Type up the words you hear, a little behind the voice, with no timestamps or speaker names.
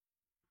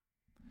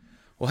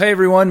Well, hey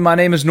everyone, my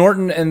name is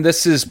Norton, and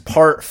this is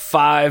part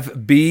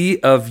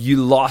 5B of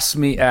You Lost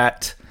Me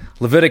at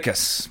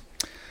Leviticus.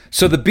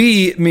 So the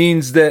B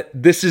means that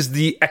this is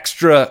the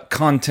extra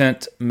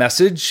content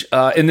message.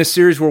 In this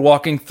series, we're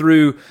walking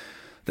through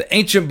the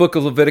ancient book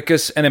of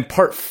Leviticus, and in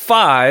part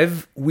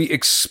 5, we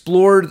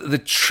explored the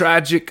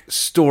tragic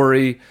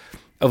story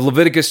of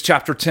Leviticus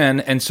chapter 10.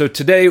 And so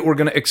today, we're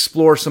going to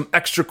explore some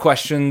extra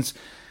questions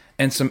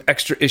and some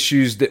extra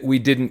issues that we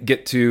didn't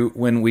get to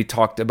when we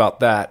talked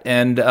about that.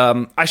 And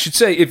I should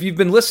say, if you've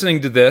been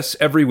listening to this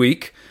every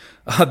week,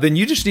 then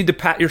you just need to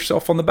pat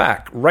yourself on the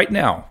back right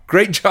now.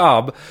 Great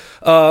job.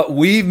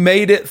 We've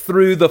made it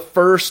through the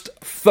first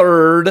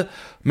third,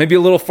 maybe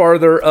a little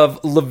farther,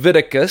 of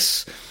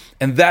Leviticus,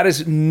 and that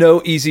is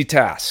no easy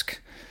task.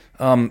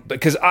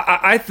 Because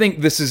I think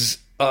this is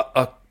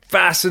a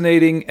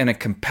fascinating and a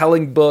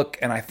compelling book,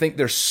 and I think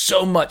there's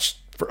so much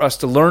for us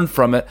to learn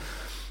from it.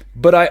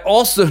 But I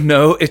also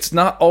know it's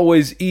not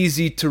always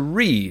easy to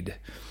read.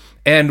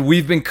 And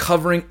we've been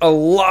covering a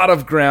lot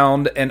of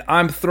ground, and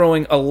I'm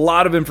throwing a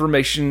lot of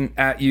information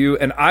at you.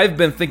 And I've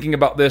been thinking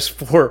about this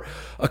for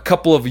a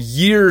couple of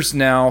years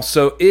now.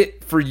 So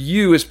it, for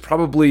you, has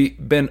probably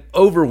been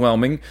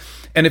overwhelming.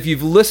 And if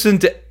you've listened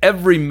to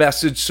every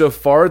message so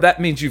far, that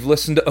means you've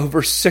listened to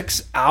over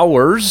 6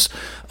 hours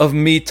of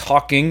me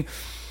talking.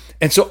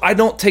 And so I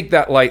don't take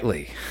that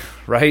lightly,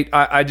 right?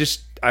 I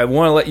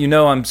want to let you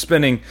know I'm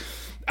spending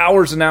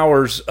hours and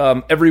hours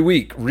every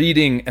week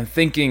reading and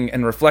thinking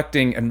and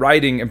reflecting and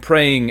writing and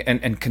praying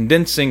and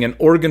condensing and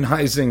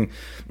organizing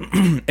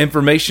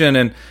information.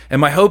 And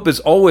my hope has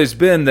always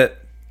been that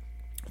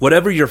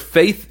whatever your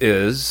faith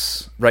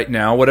is right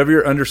now, whatever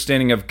your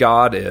understanding of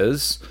God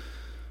is,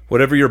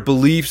 whatever your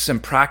beliefs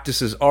and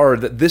practices are,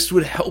 that this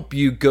would help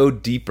you go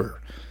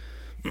deeper.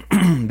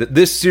 That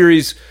this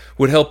series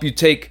would help you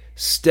take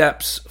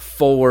steps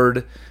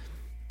forward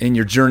in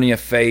your journey of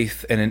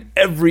faith and in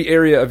every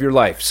area of your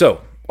life.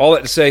 So, all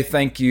that to say,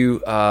 thank you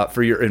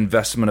for your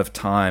investment of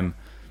time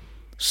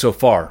so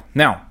far.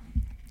 Now,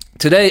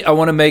 today I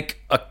want to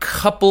make a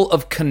couple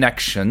of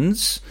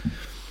connections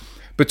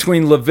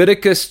between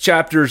Leviticus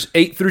chapters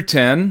 8 through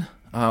 10,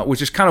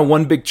 which is kind of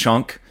one big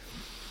chunk,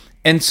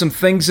 and some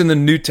things in the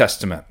New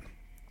Testament.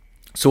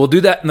 So we'll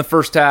do that in the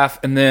first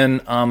half, and then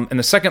in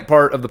the second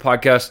part of the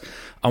podcast,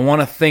 I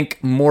want to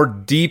think more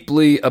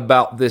deeply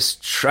about this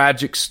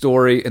tragic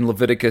story in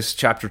Leviticus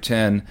chapter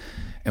 10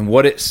 and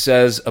what it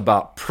says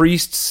about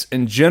priests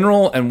in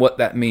general and what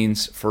that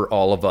means for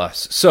all of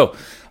us. So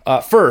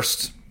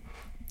first,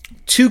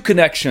 two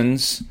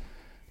connections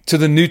to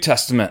the New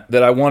Testament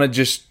that I want to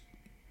just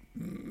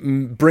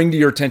bring to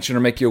your attention or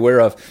make you aware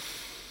of.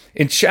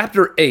 In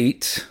chapter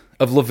 8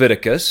 of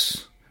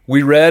Leviticus,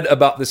 we read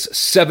about this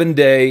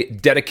 7-day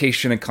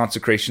dedication and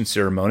consecration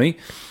ceremony.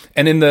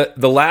 And in the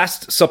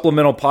last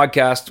supplemental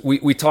podcast,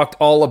 we talked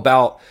all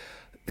about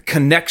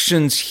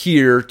connections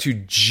here to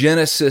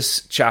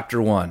Genesis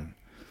chapter 1.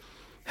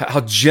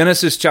 How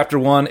Genesis chapter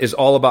 1 is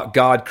all about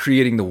God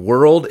creating the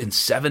world in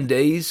 7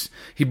 days.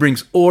 He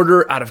brings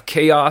order out of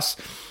chaos.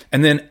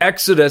 And then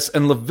Exodus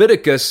and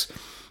Leviticus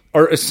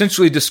are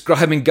essentially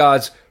describing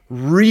God's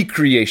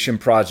recreation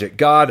project,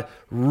 God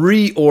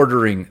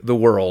reordering the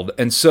world.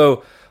 And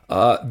so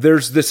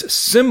there's this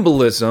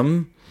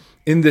symbolism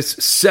in this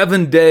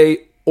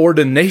 7-day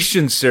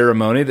ordination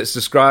ceremony that's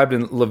described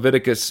in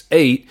Leviticus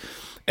 8.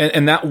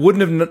 And that would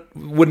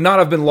not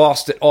have been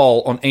lost at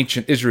all on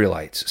ancient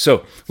Israelites.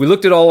 So we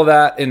looked at all of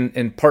that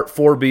in part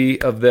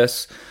 4B of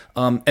this.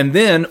 And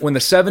then when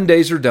the 7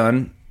 days are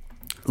done,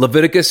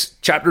 Leviticus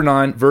chapter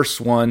 9, verse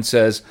 1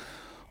 says,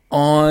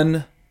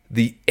 on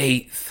the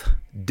 8th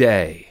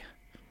day.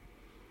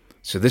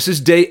 So this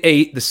is day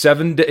 8. The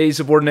 7 days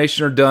of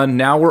ordination are done.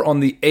 Now we're on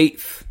the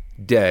 8th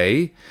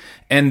day.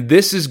 And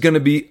this is going to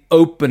be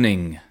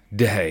opening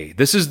day.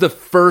 This is the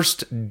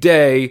first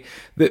day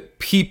that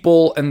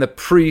people and the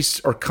priests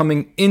are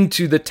coming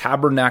into the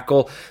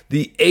tabernacle.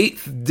 The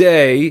 8th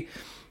day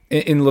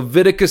in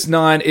Leviticus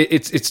 9,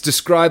 it's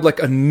described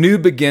like a new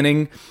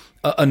beginning,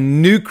 a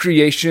new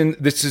creation.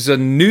 This is a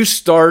new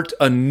start,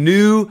 a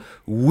new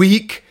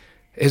week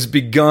has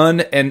begun,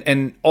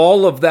 and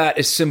all of that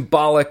is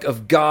symbolic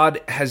of God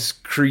has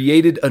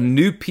created a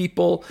new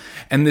people,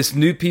 and this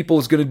new people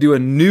is going to do a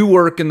new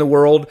work in the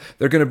world.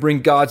 They're going to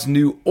bring God's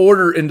new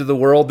order into the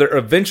world. They're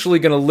eventually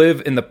going to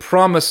live in the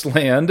promised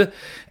land,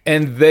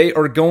 and they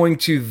are going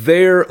to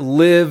there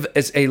live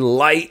as a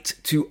light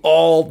to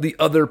all the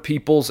other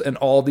peoples and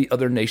all the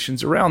other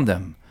nations around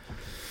them.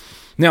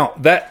 Now,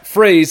 that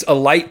phrase, a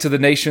light to the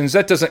nations,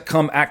 that doesn't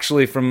come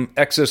actually from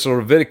Exodus or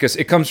Leviticus.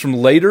 It comes from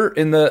later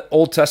in the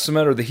Old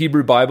Testament or the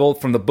Hebrew Bible,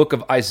 from the book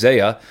of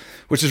Isaiah,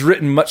 which is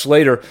written much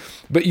later.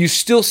 But you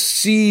still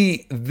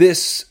see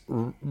this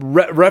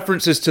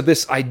references to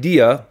this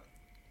idea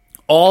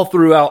all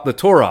throughout the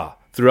Torah,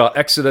 throughout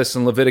Exodus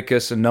and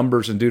Leviticus and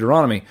Numbers and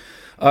Deuteronomy.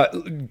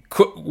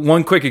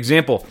 One quick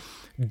example,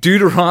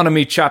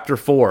 Deuteronomy chapter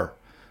 4.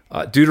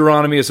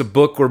 Deuteronomy is a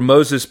book where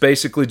Moses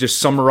basically just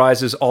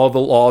summarizes all the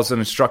laws and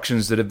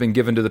instructions that have been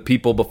given to the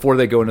people before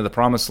they go into the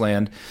promised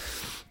land.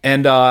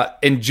 And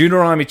in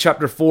Deuteronomy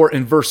chapter 4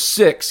 in verse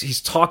 6,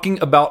 he's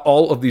talking about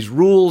all of these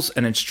rules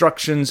and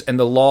instructions and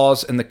the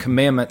laws and the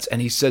commandments.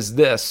 And he says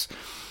this,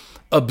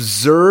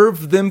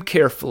 observe them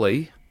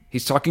carefully.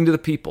 He's talking to the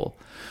people.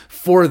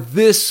 For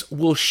this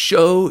will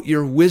show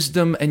your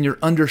wisdom and your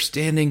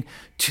understanding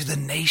to the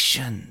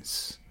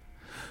nations,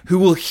 who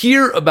will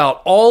hear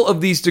about all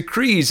of these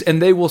decrees, and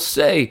they will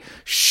say,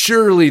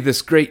 surely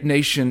this great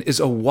nation is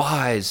a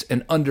wise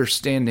and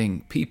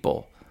understanding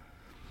people.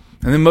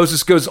 And then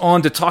Moses goes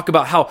on to talk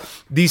about how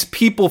these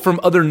people from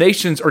other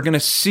nations are going to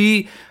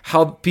see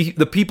how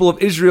the people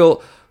of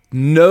Israel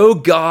know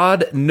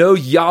God, know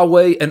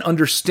Yahweh, and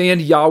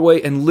understand Yahweh,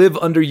 and live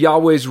under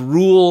Yahweh's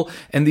rule,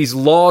 and these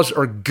laws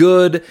are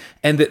good,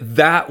 and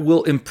that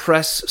will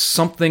impress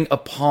something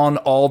upon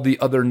all the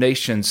other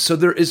nations. So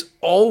there is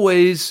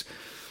always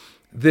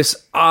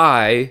this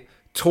eye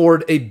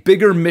toward a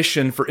bigger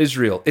mission for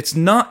Israel. It's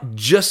not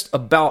just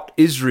about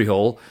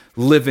Israel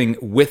living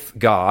with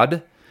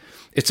God.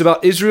 It's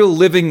about Israel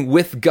living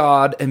with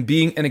God and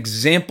being an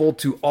example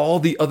to all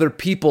the other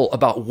people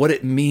about what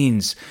it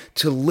means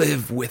to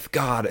live with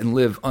God and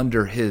live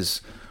under his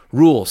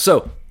rule.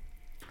 So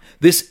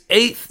this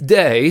 8th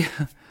day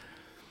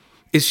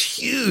is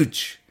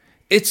huge.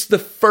 It's the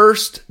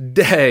first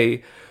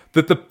day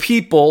that the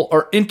people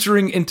are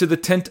entering into the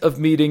tent of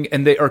meeting,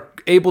 and they are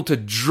able to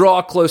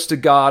draw close to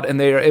God, and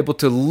they are able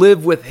to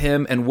live with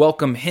him and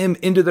welcome him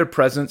into their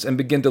presence and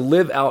begin to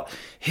live out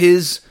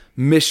his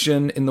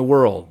mission in the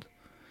world.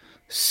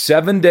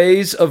 7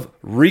 days of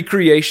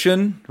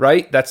recreation,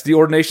 right? That's the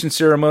ordination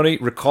ceremony,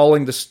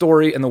 recalling the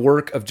story and the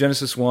work of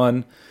Genesis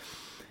 1.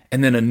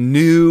 And then a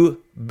new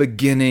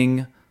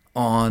beginning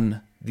on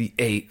the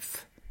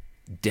 8th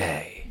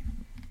day.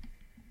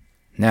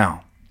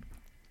 Now,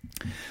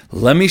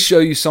 let me show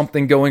you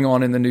something going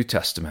on in the New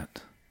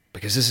Testament,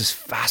 because this is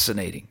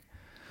fascinating.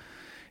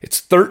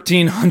 It's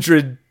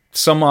 1,300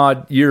 some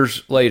odd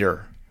years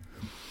later.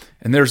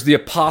 And there's the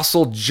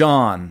Apostle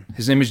John.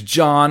 His name is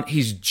John.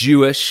 He's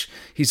Jewish.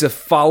 He's a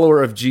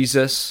follower of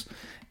Jesus.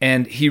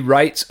 And he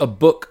writes a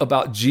book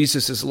about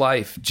Jesus'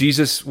 life.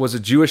 Jesus was a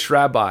Jewish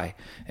rabbi,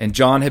 and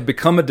John had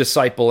become a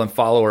disciple and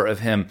follower of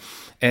him.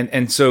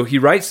 And so he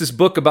writes this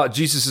book about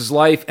Jesus'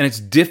 life, and it's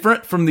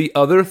different from the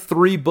other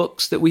 3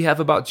 books that we have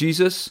about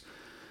Jesus.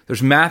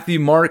 There's Matthew,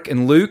 Mark,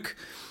 and Luke,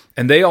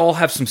 and they all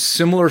have some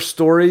similar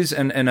stories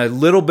and a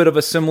little bit of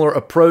a similar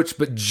approach.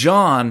 But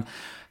John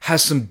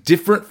has some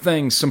different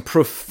things, some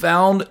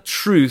profound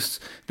truths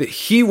that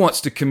he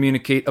wants to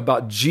communicate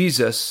about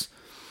Jesus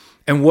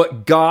and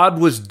what God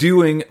was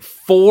doing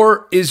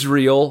for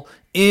Israel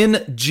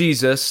in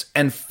Jesus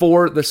and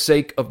for the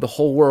sake of the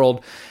whole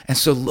world. And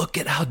so look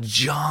at how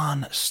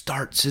John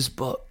starts his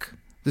book.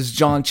 This is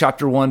John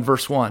chapter 1,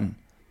 verse 1.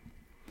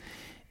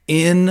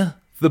 In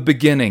the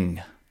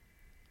beginning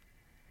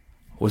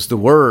was the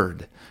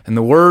Word, and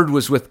the Word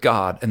was with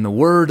God, and the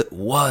Word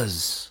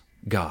was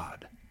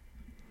God.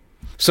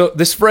 So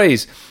this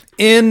phrase,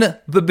 in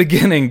the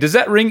beginning, does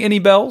that ring any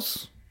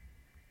bells?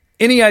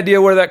 Any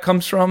idea where that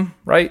comes from,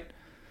 right?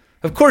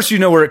 Of course you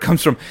know where it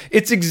comes from.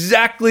 It's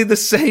exactly the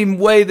same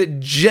way that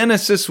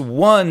Genesis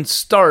 1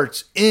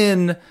 starts,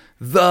 in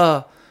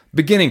the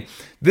beginning.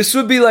 This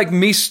would be like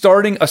me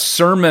starting a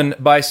sermon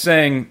by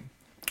saying,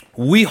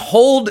 we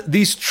hold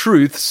these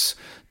truths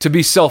to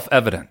be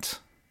self-evident,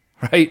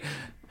 right?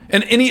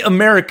 And any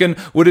American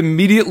would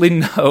immediately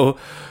know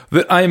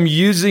that I am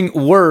using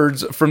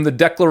words from the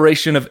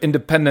Declaration of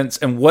Independence,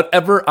 and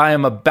whatever I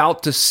am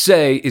about to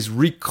say is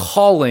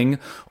recalling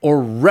or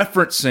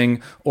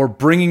referencing or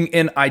bringing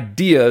in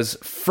ideas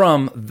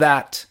from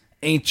that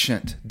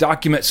ancient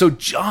document. So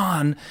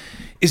John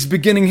is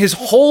beginning his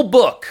whole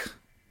book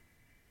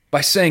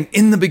by saying,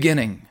 in the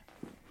beginning.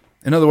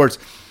 In other words,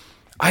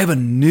 I have a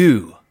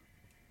new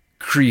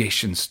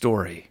creation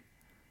story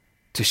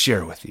to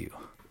share with you.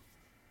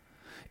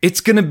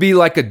 It's going to be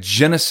like a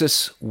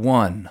Genesis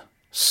 1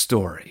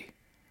 story.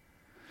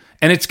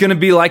 And it's going to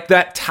be like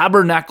that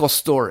tabernacle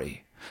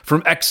story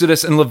from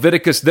Exodus and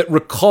Leviticus that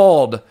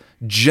recalled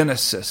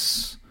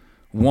Genesis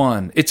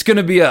 1. It's going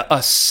to be a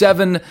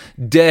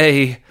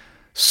 7-day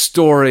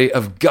story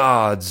of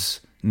God's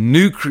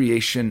new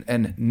creation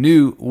and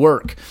new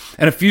work.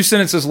 And a few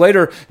sentences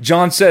later,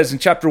 John says in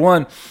chapter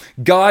 1,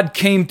 God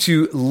came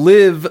to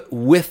live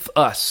with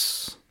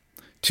us,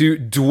 to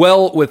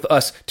dwell with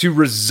us, to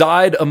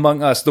reside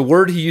among us. The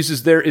word he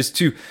uses there is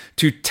to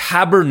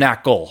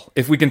tabernacle,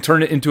 if we can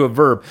turn it into a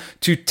verb,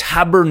 to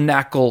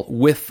tabernacle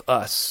with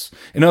us.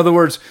 In other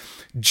words,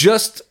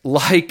 just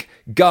like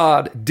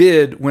God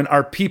did when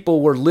our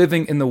people were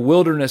living in the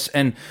wilderness,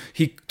 and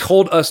he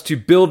told us to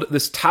build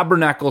this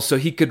tabernacle so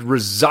he could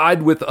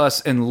reside with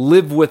us and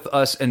live with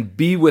us and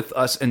be with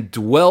us and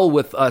dwell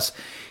with us.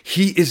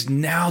 He is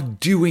now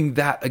doing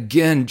that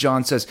again,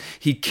 John says.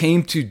 He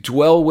came to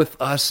dwell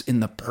with us in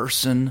the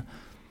person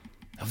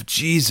of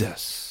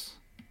Jesus.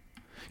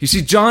 You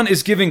see, John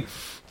is giving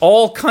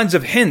all kinds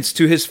of hints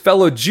to his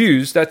fellow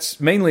Jews,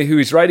 that's mainly who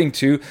he's writing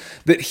to,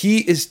 that he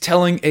is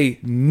telling a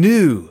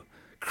new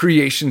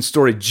creation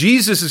story.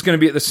 Jesus is going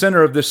to be at the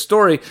center of this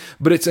story,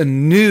 but it's a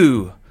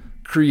new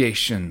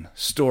creation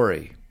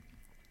story.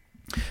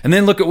 And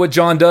then look at what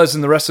John does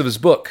in the rest of his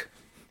book.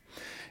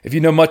 If you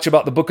know much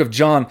about the book of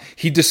John,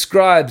 he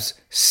describes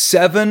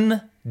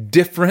 7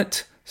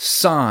 different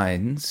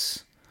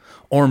signs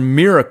or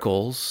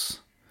miracles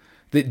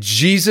that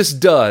Jesus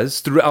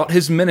does throughout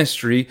his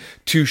ministry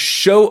to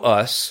show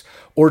us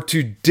or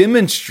to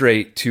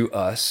demonstrate to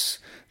us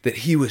that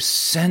he was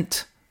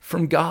sent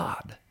from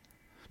God.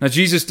 Now,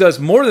 Jesus does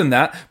more than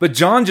that, but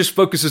John just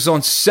focuses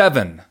on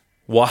 7.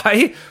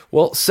 Why?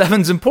 Well,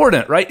 7's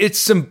important, right? It's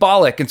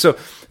symbolic. And so,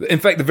 in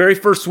fact, the very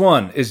first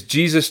one is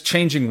Jesus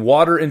changing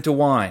water into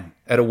wine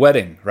at a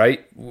wedding,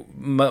 right?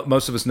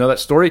 Most of us know that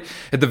story.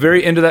 At the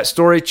very end of that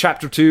story,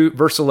 chapter 2,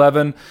 verse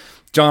 11,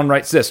 John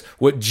writes this: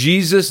 what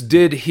Jesus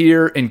did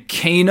here in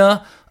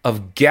Cana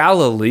of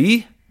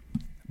Galilee,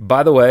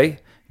 by the way,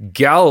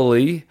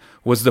 Galilee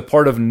was the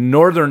part of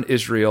northern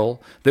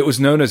Israel that was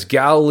known as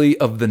Galilee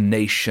of the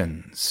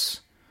nations.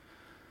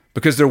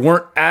 Because there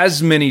weren't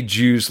as many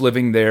Jews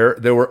living there.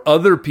 There were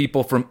other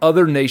people from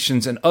other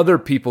nations and other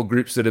people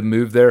groups that had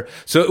moved there.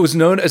 So it was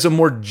known as a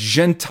more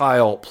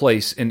Gentile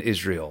place in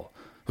Israel.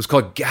 It was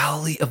called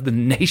Galilee of the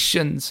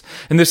nations.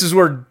 And this is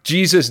where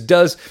Jesus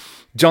does,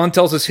 John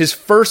tells us, his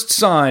first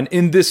sign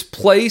in this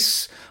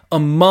place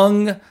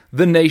among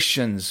the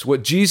nations.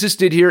 What Jesus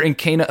did here in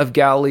Cana of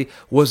Galilee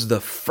was the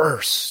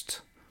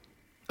first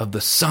of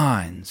the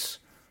signs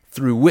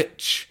through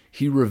which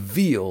he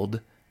revealed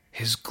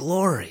his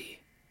glory.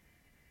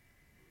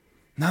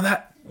 Now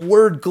that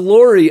word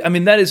glory, I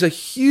mean, that is a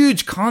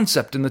huge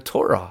concept in the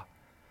Torah.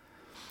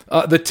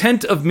 The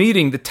tent of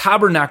meeting, the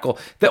tabernacle,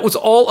 that was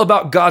all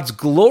about God's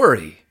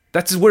glory.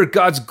 That's where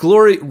God's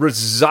glory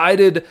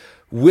resided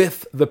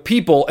with the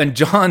people. And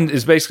John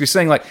is basically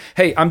saying, like,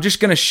 hey, I'm just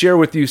going to share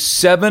with you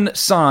 7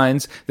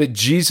 signs that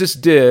Jesus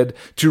did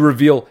to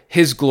reveal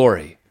his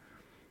glory,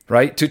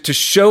 right? To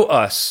show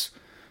us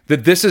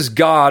that this is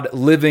God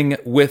living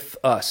with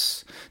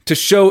us. To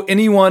show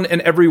anyone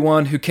and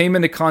everyone who came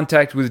into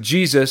contact with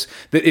Jesus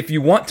that if you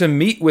want to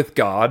meet with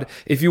God,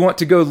 if you want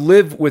to go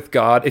live with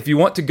God, if you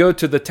want to go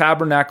to the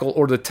tabernacle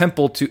or the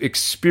temple to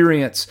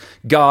experience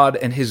God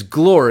and his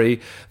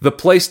glory, the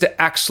place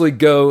to actually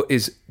go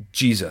is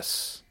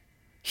Jesus.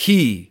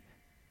 He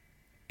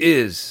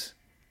is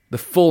the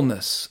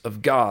fullness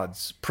of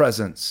God's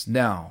presence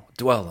now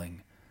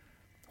dwelling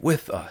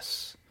with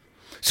us.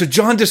 So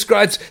John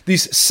describes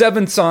these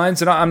 7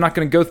 signs, and I'm not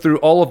going to go through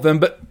all of them,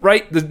 but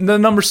right, the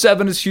number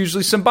 7 is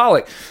hugely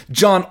symbolic.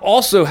 John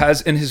also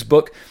has in his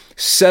book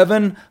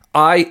 7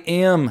 I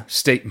am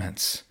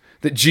statements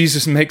that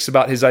Jesus makes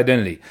about his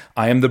identity.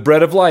 I am the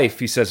bread of life,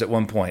 he says at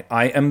one point.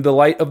 I am the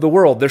light of the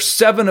world. There's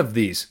 7 of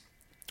these.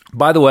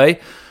 By the way,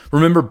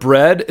 remember,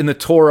 bread in the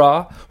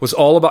Torah was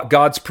all about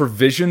God's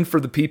provision for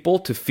the people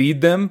to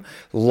feed them.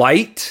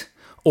 Light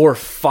or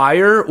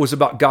fire was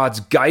about God's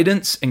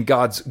guidance and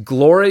God's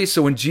glory.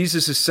 So when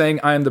Jesus is saying,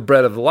 I am the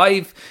bread of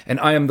life and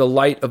I am the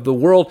light of the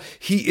world,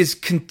 he is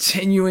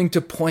continuing to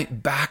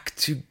point back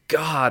to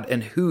God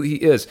and who he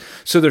is.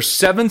 So there's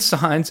 7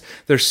 signs,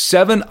 there's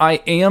 7 I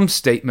am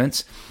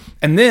statements.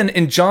 And then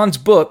in John's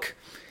book,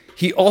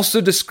 he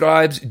also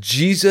describes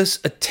Jesus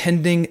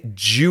attending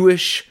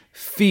Jewish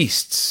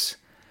feasts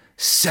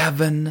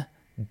 7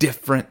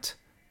 different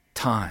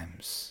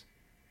times.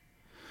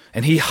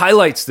 And he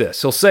highlights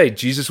this. He'll say,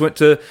 Jesus went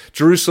to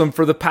Jerusalem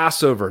for the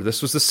Passover.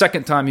 This was the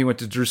second time he went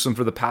to Jerusalem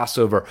for the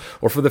Passover,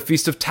 or for the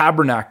Feast of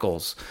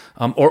Tabernacles,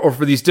 or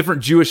for these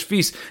different Jewish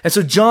feasts. And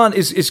so John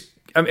is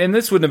and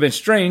this wouldn't have been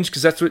strange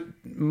because that's what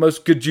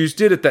most good Jews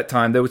did at that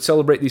time. They would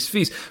celebrate these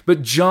feasts.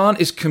 But John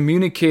is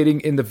communicating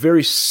in the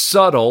very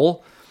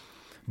subtle,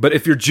 but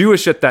if you're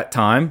Jewish at that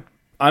time,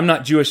 I'm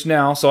not Jewish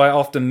now, so I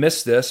often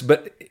miss this,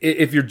 but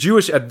if you're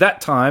Jewish at that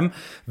time,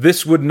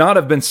 this would not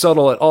have been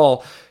subtle at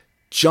all.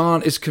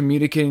 John is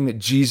communicating that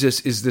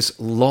Jesus is this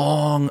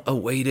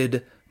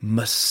long-awaited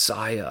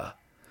Messiah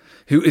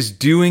who is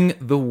doing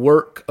the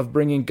work of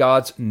bringing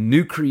God's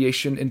new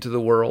creation into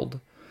the world.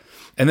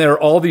 And there are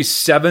all these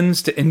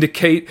 7s to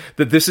indicate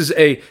that this is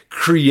a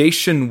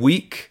creation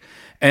week.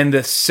 And the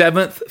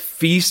 7th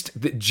feast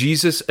that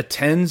Jesus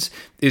attends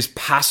is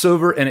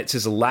Passover, and it's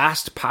his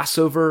last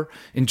Passover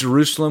in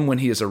Jerusalem when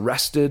he is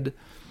arrested,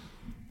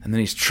 and then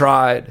he's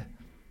tried,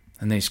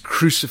 and then he's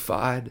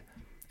crucified,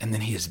 and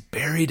then he is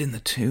buried in the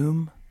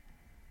tomb.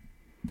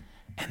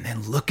 And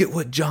then look at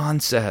what John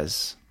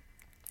says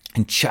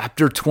in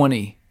chapter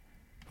 20,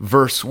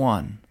 verse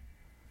 1.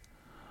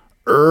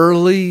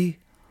 Early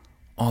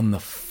on the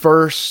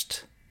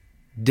first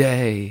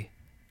day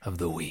of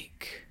the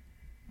week,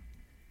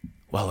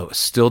 while it was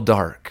still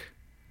dark,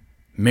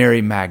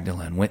 Mary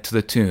Magdalene went to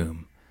the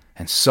tomb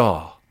and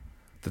saw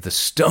that the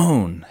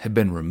stone had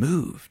been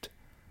removed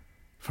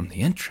from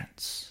the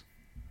entrance.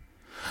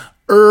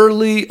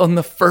 Early on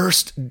the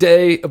first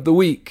day of the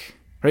week,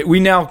 right? We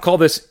now call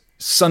this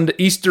Sunday,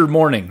 Easter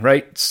morning,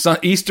 right?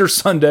 Easter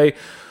Sunday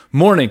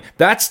morning.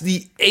 That's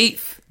the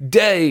 8th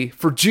day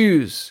for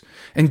Jews.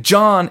 And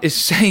John is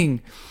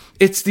saying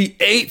it's the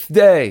 8th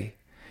day.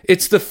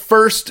 It's the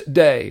first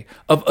day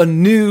of a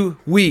new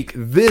week.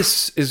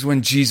 This is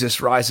when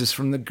Jesus rises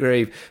from the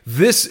grave.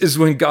 This is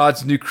when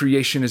God's new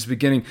creation is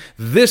beginning.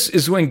 This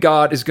is when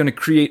God is going to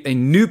create a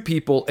new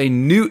people, a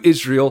new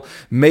Israel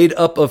made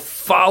up of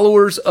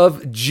followers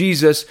of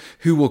Jesus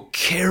who will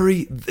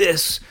carry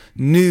this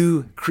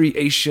new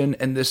creation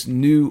and this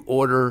new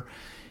order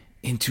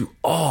into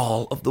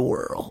all of the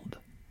world.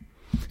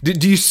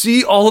 Do you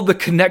see all of the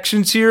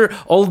connections here?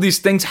 All of these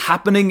things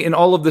happening in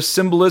all of the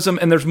symbolism?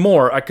 And there's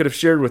more I could have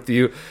shared with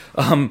you,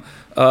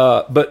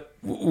 but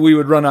we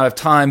would run out of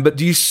time. But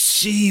do you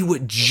see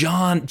what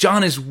John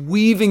is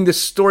weaving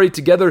this story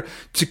together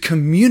to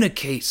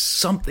communicate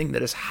something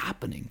that is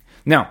happening?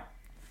 Now,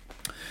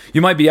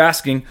 you might be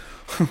asking,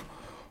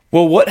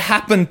 well, what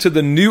happened to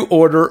the new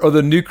order or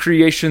the new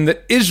creation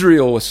that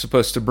Israel was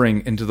supposed to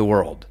bring into the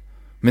world?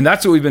 I mean,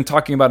 that's what we've been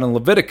talking about in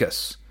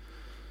Leviticus.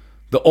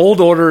 The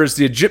old order is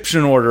the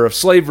Egyptian order of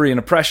slavery and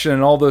oppression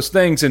and all those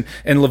things. And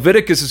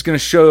Leviticus is going to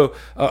show,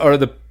 or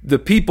the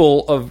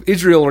people of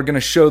Israel are going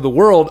to show the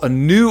world a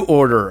new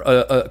order,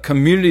 a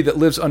community that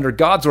lives under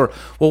God's order.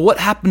 Well, what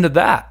happened to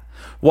that?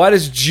 Why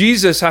does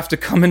Jesus have to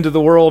come into the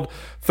world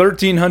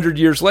 1,300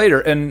 years later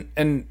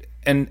and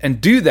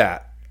do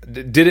that?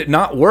 Did it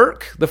not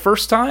work the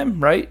first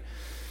time, right?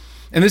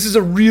 And this is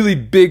a really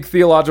big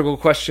theological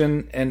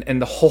question,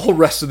 and the whole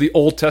rest of the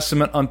Old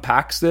Testament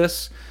unpacks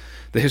this.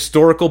 The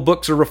historical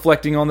books are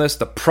reflecting on this.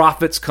 The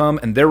prophets come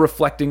and they're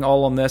reflecting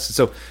all on this.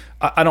 So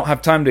I don't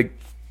have time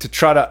to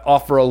try to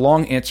offer a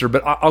long answer,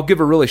 but I'll give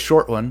a really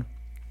short one.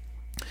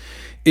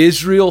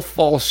 Israel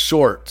falls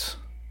short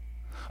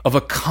of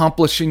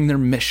accomplishing their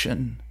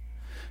mission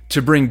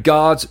to bring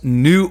God's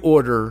new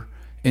order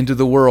into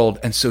the world.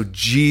 And so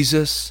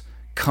Jesus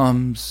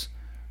comes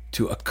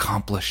to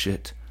accomplish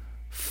it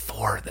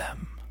for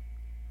them.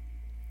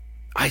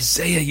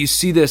 Isaiah, you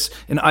see this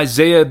in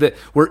Isaiah, that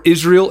where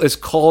Israel is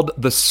called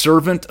the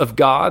servant of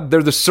God.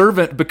 They're the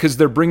servant because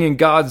they're bringing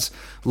God's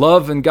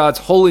love and God's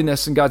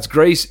holiness and God's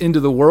grace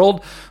into the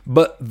world,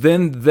 but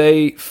then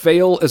they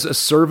fail as a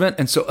servant,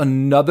 and so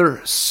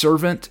another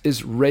servant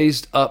is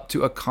raised up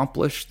to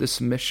accomplish this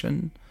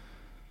mission.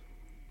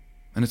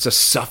 And it's a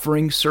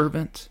suffering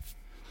servant.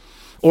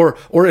 Or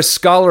as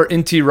scholar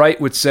N.T. Wright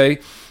would say,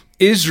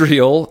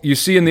 Israel, you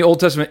see in the Old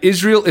Testament,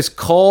 Israel is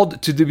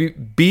called to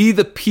be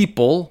the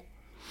people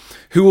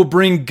who will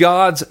bring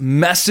God's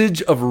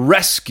message of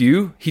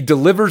rescue. He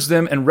delivers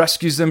them and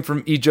rescues them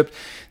from Egypt.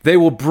 They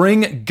will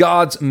bring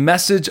God's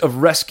message of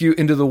rescue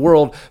into the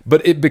world,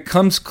 but it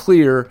becomes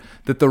clear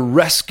that the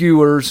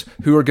rescuers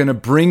who are going to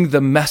bring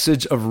the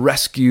message of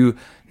rescue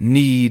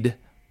need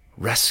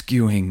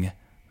rescuing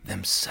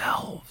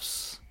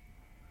themselves.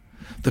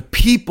 The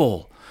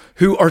people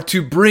who are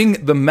to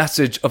bring the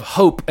message of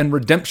hope and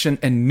redemption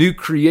and new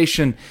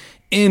creation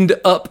end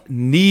up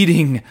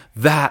needing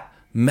that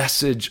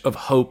message of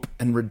hope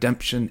and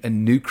redemption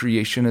and new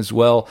creation as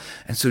well.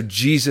 And so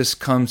Jesus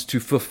comes to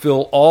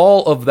fulfill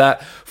all of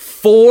that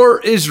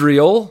for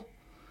Israel.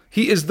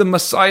 He is the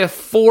Messiah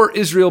for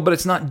Israel, but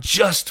it's not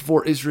just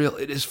for Israel.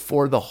 It is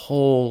for the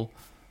whole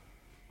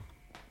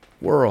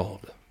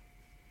world.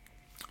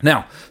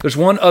 Now, there's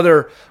one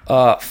other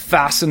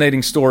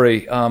fascinating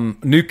story,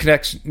 New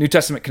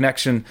Testament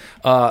connection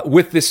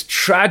with this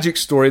tragic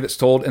story that's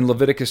told in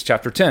Leviticus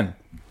chapter 10.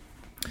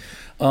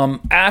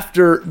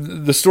 After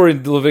the story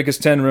of Leviticus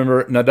 10,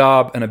 remember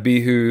Nadab and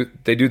Abihu,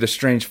 they do the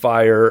strange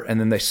fire and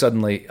then they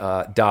suddenly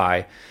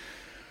die.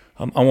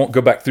 I won't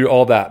go back through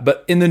all that.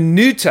 But in the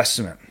New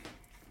Testament,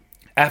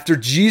 after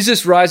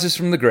Jesus rises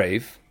from the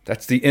grave,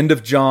 that's the end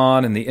of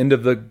John and the end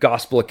of the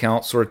gospel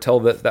accounts sort of tell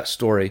that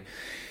story.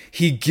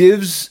 He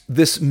gives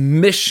this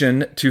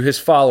mission to his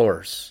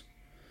followers.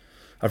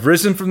 I've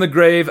risen from the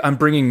grave. I'm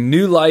bringing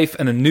new life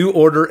and a new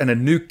order and a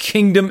new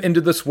kingdom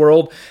into this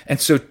world. And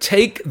so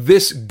take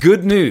this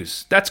good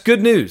news. That's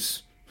good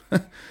news.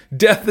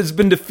 Death has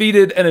been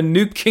defeated and a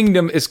new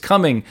kingdom is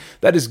coming.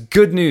 That is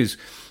good news.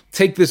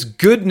 Take this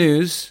good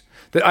news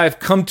that I have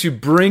come to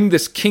bring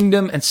this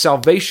kingdom and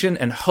salvation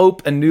and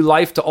hope and new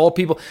life to all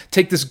people.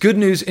 Take this good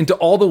news into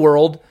all the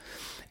world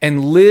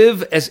and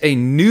live as a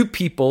new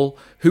people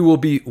who will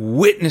be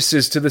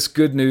witnesses to this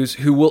good news,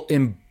 who will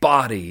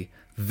embody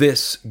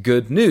this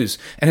good news.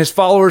 And his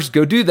followers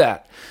go do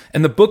that.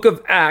 And the book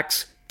of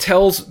Acts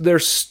tells their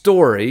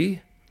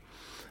story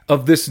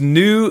of this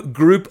new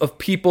group of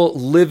people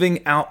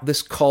living out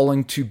this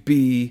calling to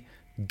be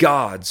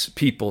God's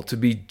people, to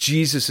be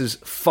Jesus's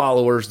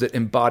followers that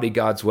embody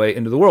God's way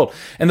into the world.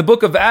 And the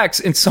book of Acts,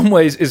 in some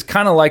ways, is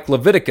kind of like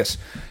Leviticus.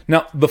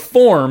 Now, the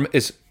form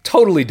is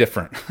totally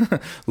different.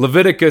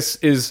 Leviticus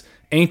is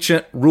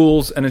ancient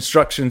rules and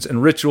instructions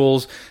and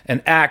rituals,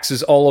 and Acts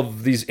is all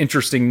of these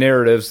interesting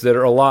narratives that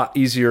are a lot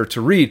easier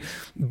to read.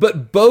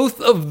 But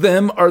both of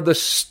them are the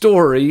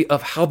story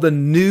of how the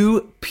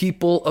new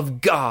people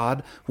of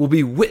God will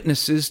be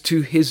witnesses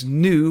to his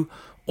new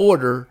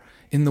order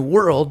in the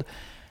world.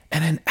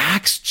 And in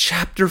Acts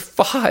chapter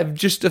 5,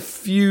 just a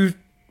few,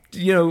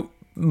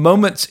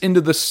 moments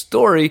into the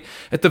story,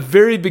 at the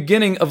very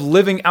beginning of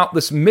living out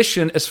this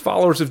mission as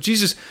followers of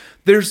Jesus,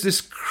 there's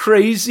this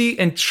crazy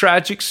and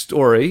tragic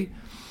story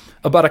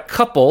about a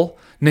couple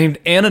named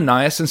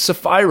Ananias and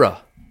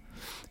Sapphira.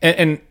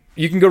 And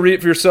you can go read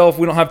it for yourself.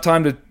 We don't have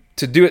time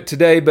to do it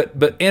today,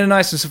 but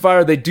Ananias and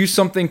Sapphira, they do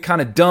something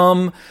kind of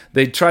dumb.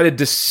 They try to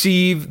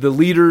deceive the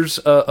leaders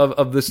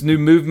of this new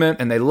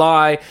movement, and they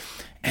lie,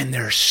 and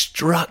they're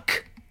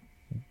struck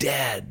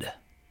dead.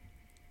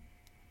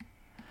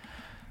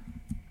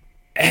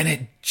 And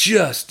it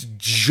just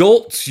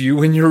jolts you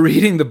when you're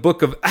reading the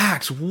book of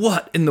Acts.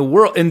 What in the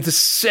world? In the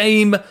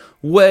same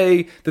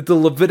way that the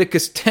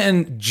Leviticus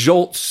 10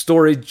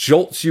 story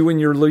jolts you when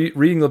you're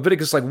reading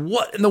Leviticus, like,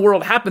 what in the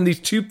world happened? These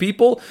two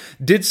people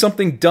did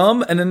something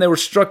dumb, and then they were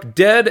struck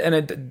dead, and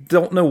I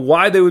don't know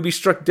why they would be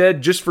struck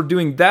dead just for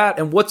doing that,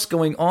 and what's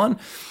going on.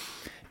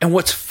 And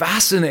what's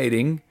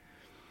fascinating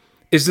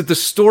is that the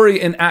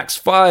story in Acts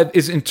 5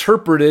 is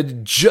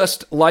interpreted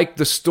just like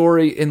the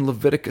story in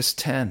Leviticus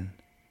 10.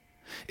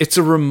 It's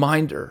a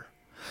reminder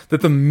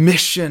that the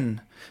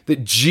mission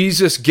that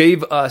Jesus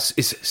gave us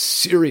is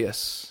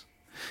serious.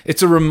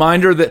 It's a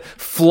reminder that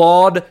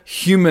flawed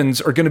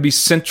humans are going to be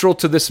central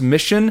to this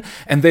mission,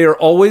 and they are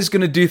always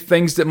going to do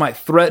things that might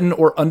threaten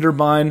or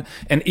undermine,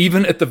 and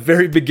even at the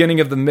very beginning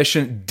of the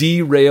mission,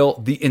 derail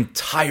the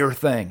entire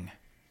thing.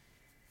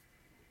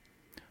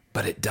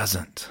 But it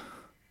doesn't.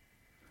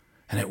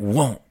 And it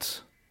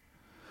won't.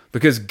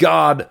 Because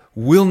God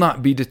will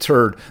not be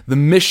deterred. The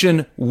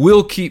mission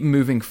will keep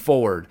moving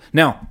forward.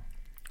 Now,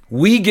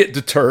 we get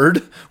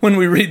deterred when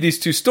we read these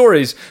two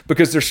stories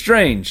because they're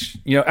strange.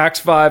 You know, Acts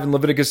 5 and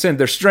Leviticus 10,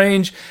 they're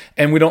strange,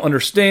 and we don't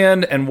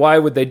understand, and why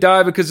would they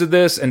die because of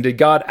this, and did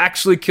God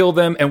actually kill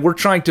them? And we're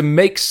trying to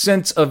make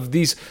sense of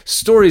these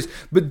stories,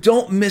 but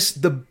don't miss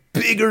the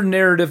bigger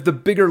narrative, the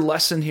bigger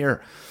lesson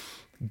here.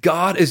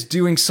 God is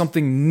doing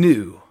something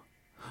new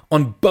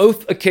on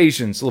both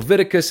occasions,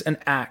 Leviticus and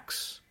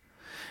Acts.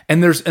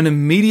 And there's an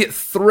immediate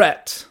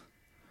threat.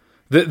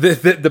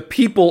 The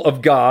people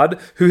of God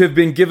who have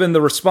been given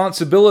the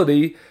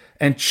responsibility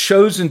and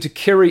chosen to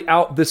carry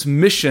out this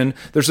mission,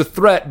 there's a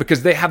threat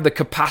because they have the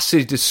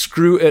capacity to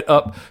screw it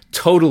up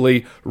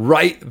totally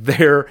right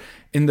there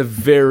in the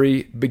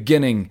very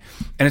beginning.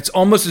 And it's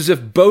almost as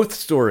if both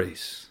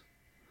stories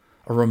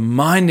are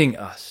reminding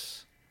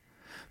us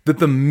that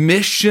the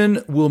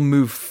mission will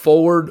move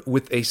forward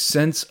with a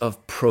sense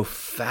of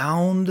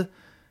profound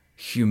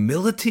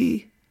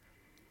humility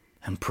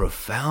and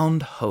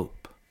profound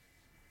hope.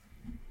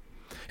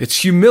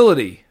 It's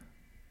humility,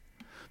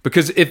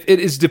 because if it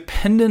is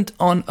dependent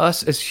on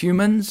us as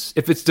humans,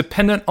 if it's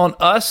dependent on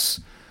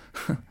us,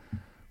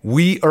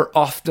 we are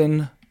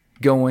often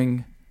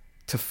going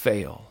to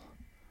fail.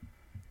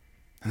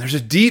 And there's a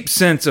deep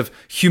sense of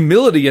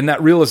humility in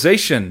that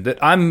realization that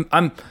I'm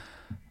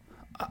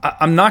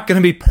not going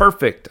to be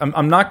perfect.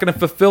 I'm not going to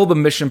fulfill the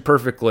mission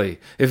perfectly.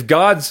 If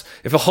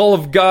all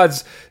of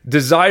God's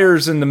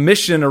desires and the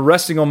mission are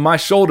resting on my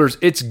shoulders,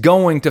 it's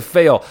going to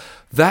fail.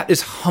 That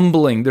is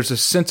humbling. There's a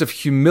sense of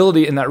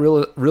humility in that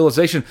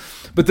realization,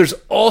 but there's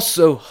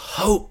also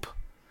hope.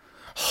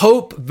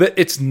 Hope that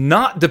it's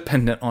not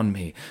dependent on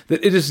me,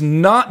 that it is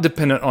not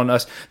dependent on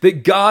us,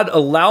 that God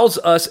allows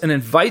us and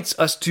invites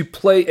us to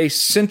play a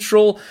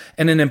central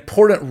and an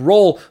important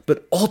role,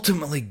 but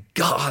ultimately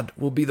God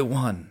will be the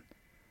one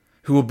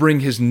who will bring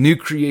his new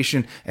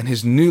creation and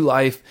his new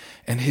life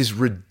and his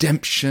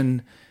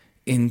redemption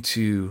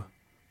into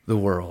the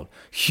world.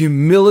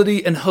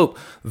 Humility and hope,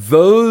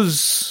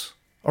 those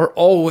are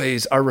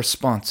always our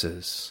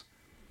responses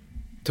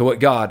to what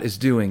God is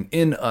doing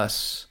in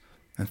us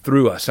and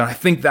through us. And I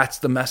think that's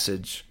the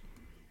message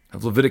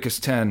of Leviticus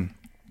 10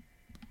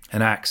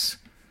 and Acts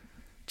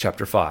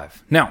chapter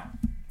 5. Now,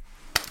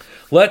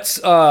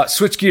 let's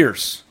switch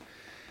gears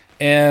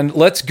and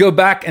let's go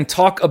back and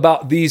talk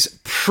about these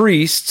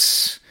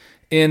priests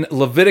in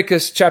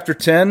Leviticus chapter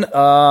 10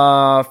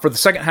 for the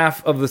second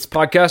half of this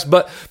podcast.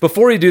 But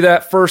before we do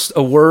that, first,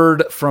 a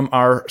word from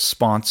our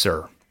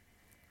sponsor.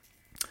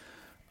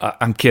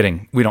 I'm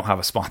kidding. We don't have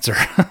a sponsor.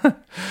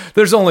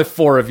 There's only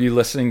 4 of you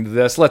listening to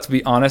this. Let's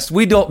be honest.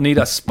 We don't need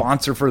a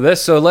sponsor for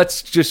this, so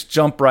let's just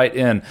jump right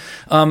in.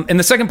 In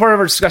the second part of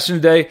our discussion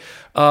today,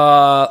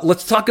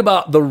 let's talk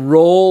about the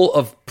role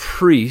of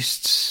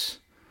priests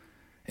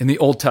in the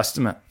Old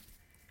Testament.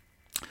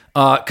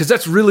 Because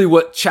that's really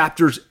what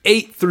chapters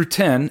 8 through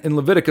 10 in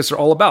Leviticus are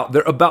all about.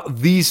 They're about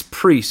these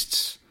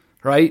priests,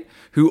 right?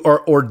 Who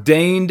are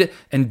ordained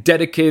and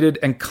dedicated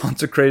and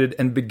consecrated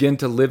and begin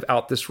to live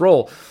out this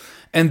role.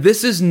 And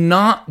this is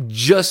not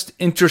just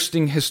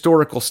interesting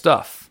historical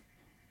stuff.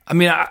 I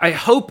mean, I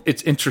hope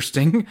it's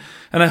interesting.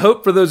 And I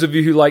hope for those of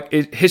you who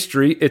like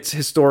history, it's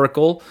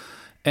historical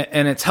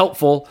and it's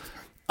helpful.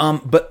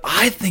 But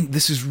I think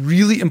this is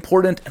really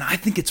important, and I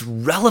think it's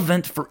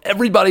relevant for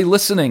everybody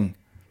listening.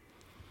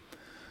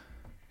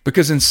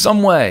 Because in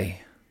some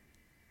way,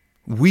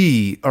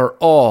 we are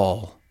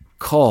all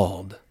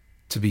called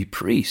to be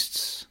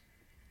priests.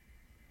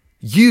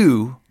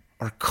 You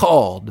are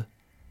called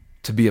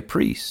to be a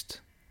priest.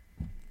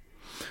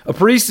 A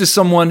priest is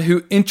someone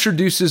who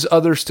introduces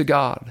others to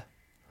God.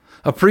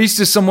 A priest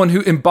is someone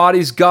who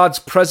embodies God's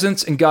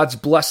presence and God's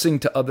blessing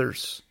to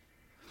others.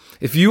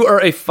 If you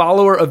are a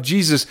follower of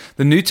Jesus,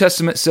 the New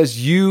Testament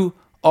says you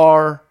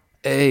are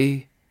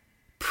a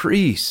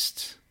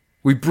priest.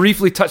 We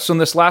briefly touched on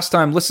this last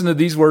time. Listen to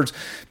these words.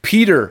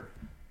 Peter,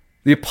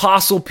 the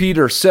Apostle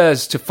Peter,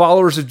 says to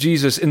followers of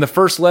Jesus in the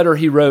first letter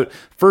he wrote,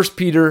 1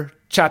 Peter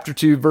chapter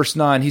 2, verse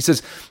 9, he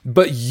says,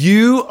 "But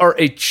you are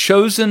a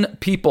chosen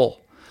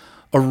people,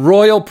 a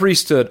royal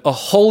priesthood, a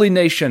holy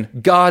nation,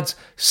 God's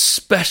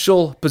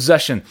special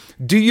possession."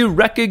 Do you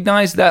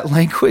recognize that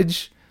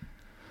language?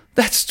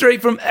 That's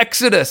straight from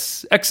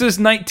Exodus. Exodus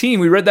 19.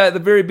 We read that at the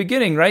very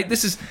beginning, right?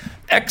 This is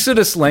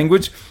Exodus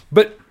language,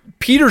 but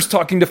Peter's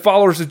talking to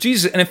followers of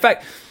Jesus. And in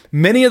fact,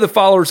 many of the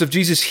followers of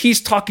Jesus he's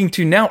talking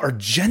to now are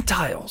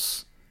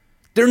Gentiles.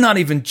 They're not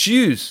even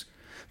Jews.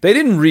 They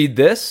didn't read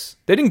this.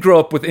 They didn't grow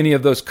up with any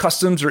of those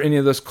customs or any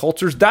of those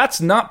cultures. That's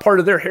not part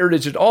of their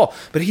heritage at all.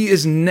 But he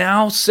is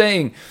now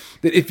saying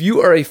that if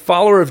you are a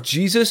follower of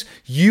Jesus,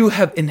 you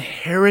have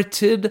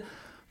inherited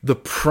the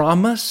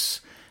promise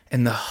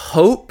and the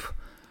hope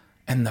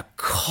and the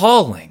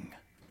calling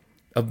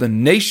of the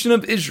nation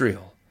of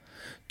Israel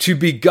to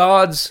be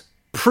God's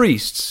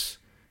priests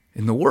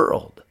in the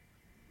world.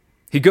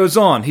 He goes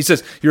on, he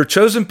says, "You're a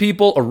chosen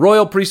people, a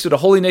royal priesthood, a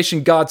holy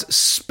nation, God's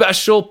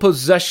special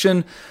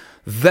possession,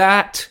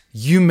 that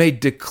you may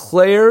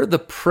declare the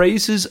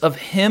praises of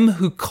him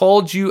who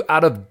called you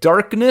out of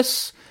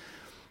darkness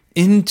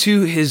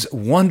into his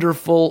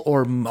wonderful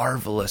or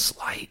marvelous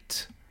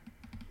light."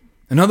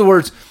 In other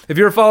words, if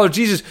you're a follower of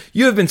Jesus,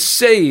 you have been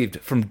saved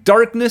from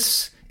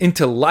darkness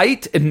into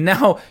light, and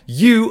now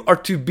you are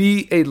to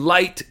be a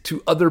light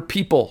to other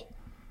people.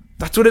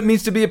 That's what it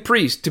means to be a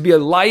priest, to be a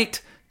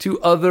light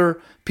to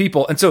other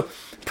people. And so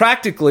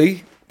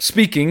practically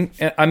speaking,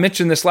 I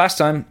mentioned this last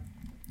time,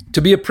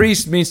 to be a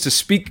priest means to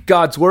speak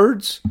God's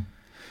words,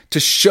 to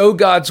show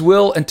God's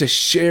will, and to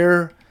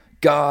share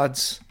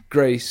God's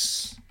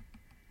grace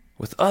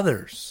with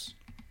others.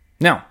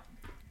 Now,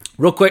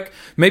 real quick,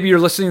 maybe you're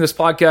listening to this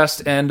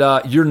podcast and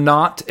you're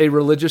not a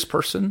religious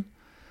person,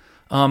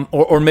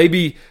 or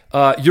maybe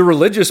you're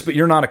religious but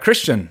you're not a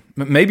Christian.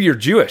 Maybe you're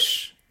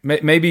Jewish.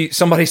 Maybe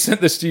somebody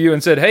sent this to you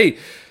and said, "Hey,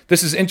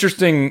 this is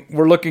interesting.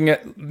 We're looking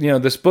at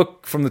this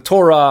book from the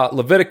Torah,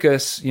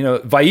 Leviticus,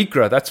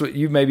 Vayikra. That's what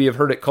you maybe have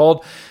heard it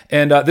called,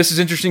 and this is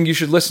interesting. You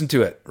should listen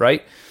to it,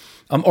 right?"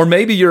 Or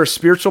maybe you're a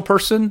spiritual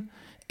person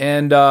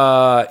and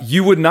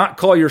you would not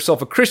call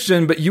yourself a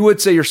Christian, but you would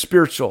say you're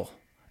spiritual.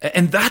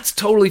 And that's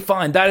totally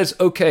fine. That is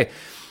okay.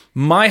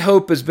 My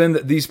hope has been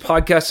that these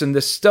podcasts and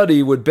this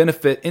study would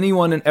benefit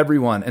anyone and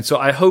everyone. And so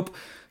I hope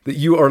that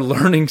you are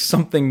learning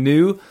something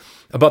new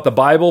about the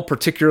Bible,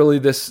 particularly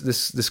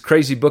this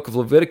crazy book of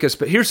Leviticus.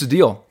 But here's the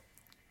deal.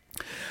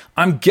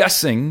 I'm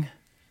guessing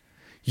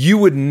you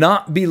would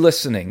not be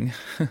listening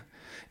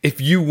if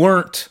you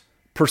weren't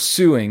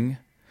pursuing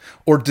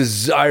or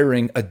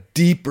desiring a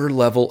deeper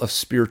level of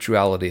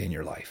spirituality in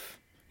your life.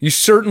 You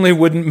certainly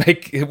wouldn't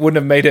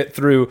have made it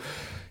through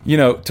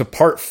to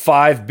part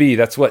 5B.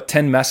 That's what,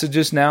 10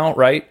 messages now,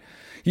 right?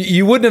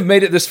 You wouldn't have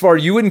made it this far.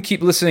 You wouldn't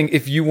keep listening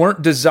if you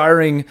weren't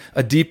desiring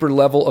a deeper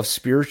level of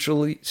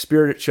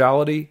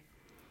spirituality,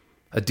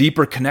 a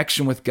deeper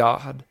connection with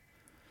God,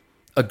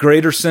 a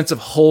greater sense of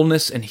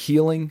wholeness and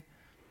healing.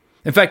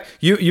 In fact,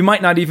 you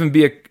might not even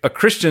be a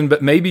Christian,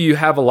 but maybe you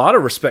have a lot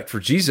of respect for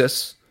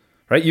Jesus,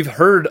 right? You've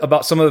heard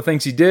about some of the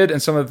things he did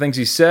and some of the things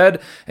he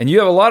said, and you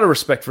have a lot of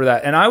respect for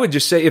that. And I would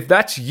just say, if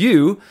that's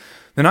you,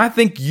 then I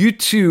think you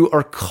too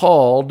are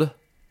called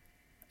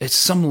at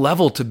some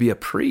level to be a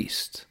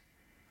priest,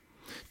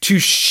 to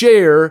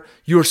share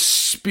your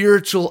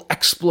spiritual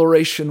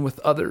exploration with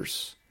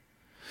others,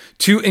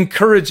 to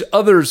encourage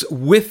others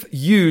with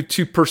you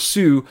to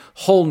pursue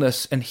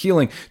wholeness and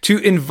healing, to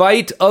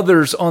invite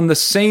others on the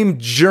same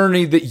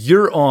journey that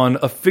you're on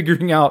of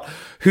figuring out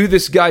who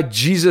this guy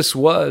Jesus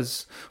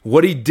was,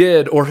 what he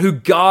did, or who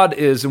God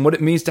is, and what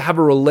it means to have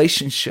a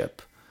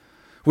relationship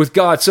with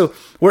God. So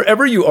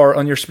wherever you are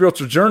on your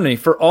spiritual journey,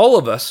 for all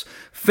of us,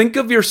 think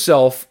of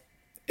yourself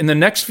in the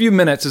next few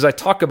minutes as I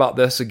talk about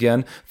this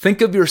again,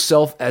 think of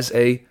yourself as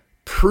a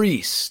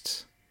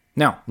priest.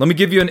 Now, let me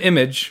give you an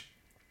image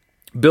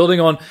building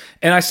on,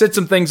 and I said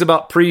some things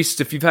about priests.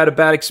 If you've had a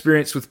bad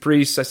experience with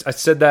priests, I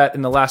said that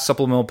in the last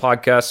Supplemental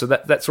podcast, so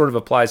that sort of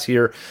applies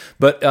here.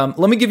 But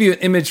let me give you an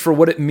image for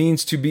what it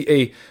means to be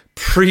a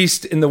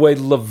priest in the way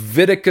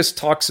Leviticus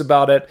talks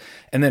about it,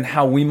 and then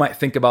how we might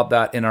think about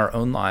that in our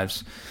own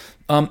lives.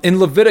 In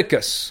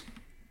Leviticus,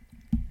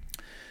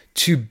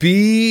 to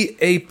be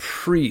a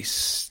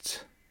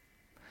priest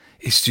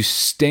is to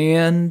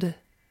stand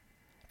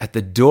at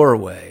the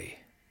doorway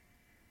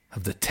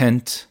of the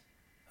tent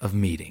of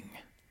meeting.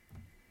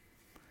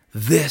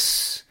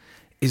 This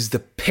is the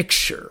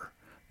picture,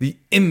 the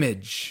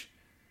image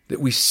that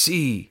we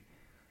see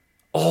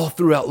all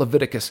throughout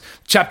Leviticus.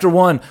 Chapter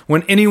 1,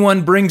 when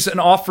anyone brings an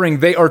offering,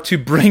 they are to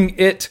bring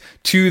it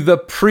to the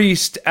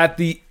priest at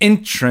the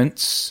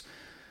entrance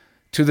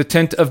to the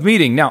tent of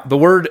meeting. Now, the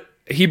word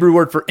Hebrew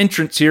word for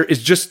entrance here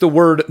is just the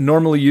word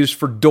normally used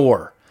for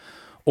door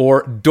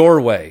or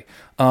doorway.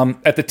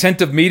 At the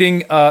tent of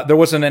meeting, there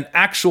wasn't an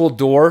actual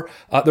door.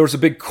 There was a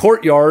big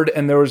courtyard,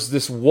 and there was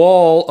this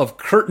wall of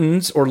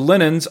curtains or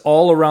linens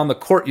all around the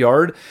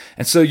courtyard.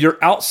 And so you're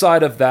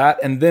outside of that,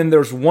 and then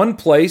there's one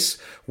place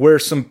where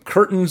some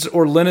curtains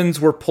or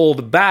linens were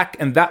pulled back,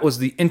 and that was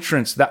the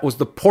entrance. That was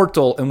the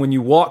portal. And when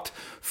you walked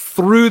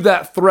through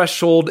that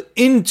threshold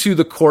into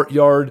the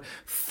courtyard,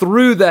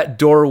 through that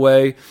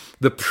doorway,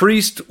 the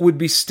priest would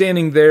be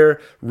standing there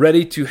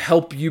ready to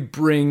help you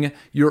bring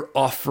your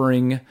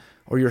offering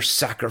or your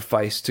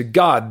sacrifice to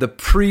God. The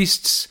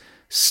priests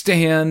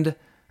stand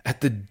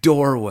at the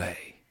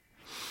doorway.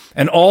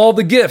 And all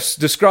the gifts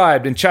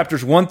described in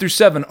chapters 1 through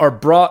 7 are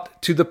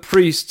brought to the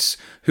priests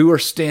who are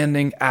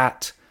standing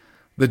at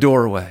the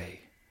doorway.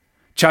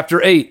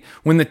 Chapter 8,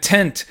 when the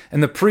tent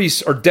and the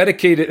priests are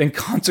dedicated and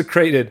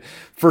consecrated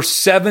for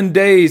 7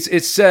 days,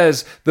 it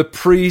says the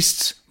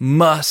priests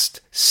must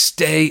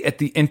stay at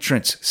the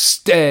entrance,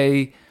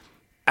 stay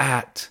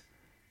at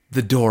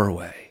the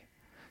doorway.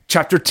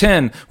 Chapter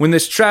 10, when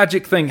this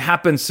tragic thing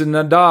happens to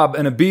Nadab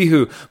and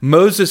Abihu,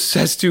 Moses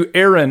says to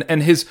Aaron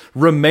and his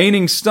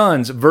remaining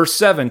sons, verse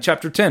 7,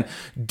 chapter 10,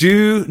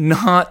 do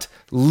not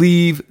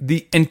leave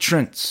the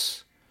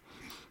entrance.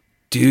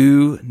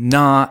 Do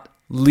not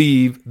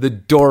leave the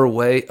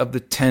doorway of the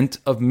tent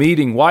of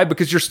meeting. Why?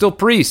 Because you're still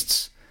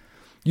priests.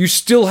 You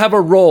still have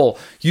a role.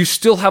 You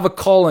still have a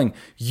calling.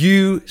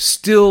 You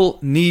still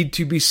need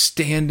to be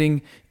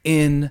standing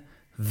in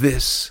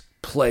this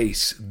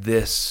place,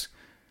 this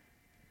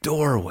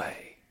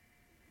doorway.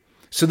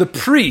 So the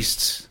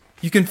priests,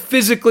 you can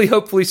physically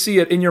hopefully see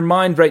it in your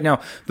mind right now.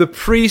 The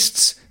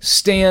priests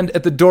stand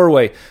at the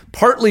doorway,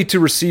 partly to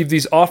receive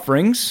these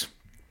offerings,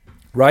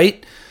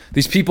 right?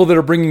 These people that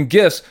are bringing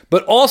gifts,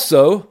 but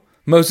also,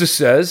 Moses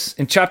says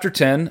in chapter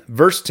 10,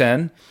 verse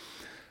 10,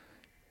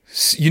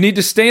 you need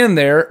to stand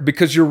there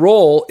because your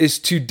role is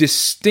to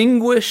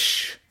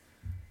distinguish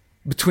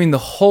between the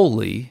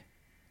holy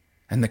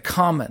and the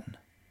common,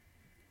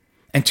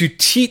 and to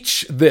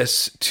teach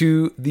this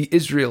to the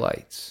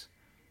Israelites.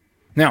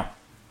 Now,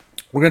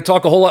 we're going to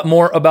talk a whole lot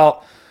more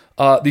about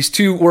these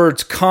two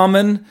words,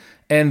 common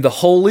and the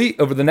holy,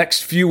 over the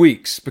next few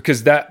weeks,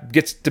 because that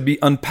gets to be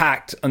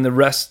unpacked on the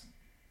rest,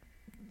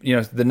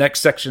 the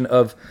next section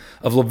of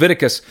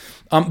Leviticus.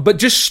 But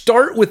just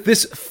start with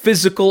this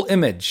physical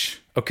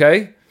image,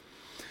 okay?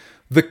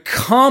 The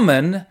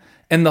common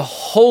and the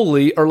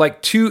holy are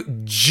like two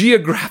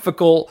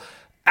geographical,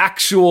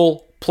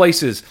 actual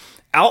places.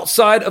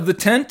 Outside of the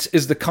tent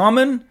is the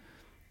common.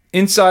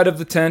 Inside of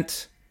the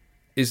tent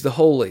is the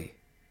holy.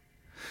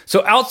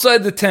 So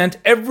outside the tent,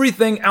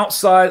 everything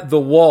outside the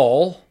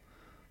wall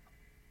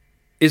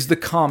is the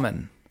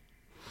common.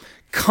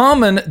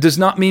 Common does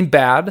not mean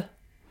bad,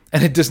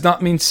 and it does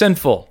not mean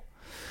sinful.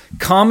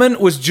 Common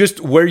was just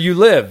where you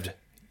lived.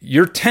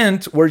 Your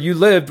tent where you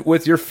lived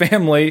with your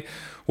family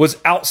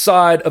was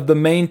outside of the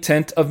main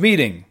tent of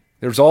meeting.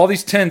 There's all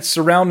these tents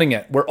surrounding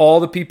it where all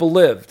the people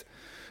lived.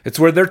 It's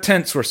where their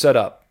tents were set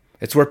up.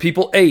 It's where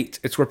people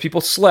ate. It's where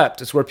people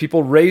slept. It's where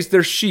people raised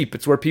their sheep.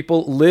 It's where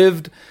people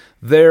lived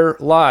their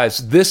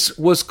lives. This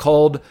was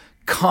called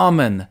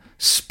common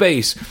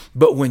space.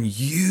 But when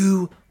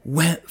you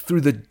went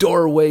through the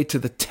doorway to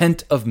the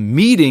tent of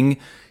meeting,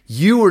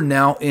 you were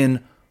now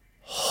in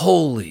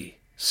holy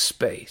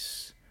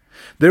space.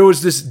 There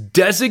was this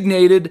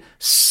designated,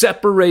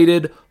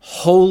 separated,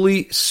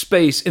 holy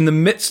space in the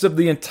midst of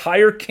the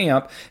entire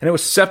camp, and it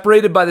was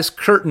separated by this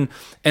curtain,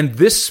 and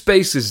this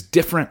space is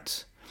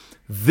different.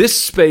 This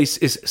space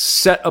is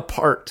set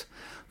apart.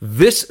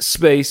 This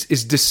space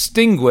is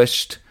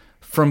distinguished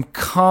from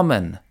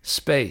common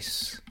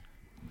space.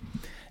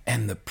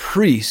 And the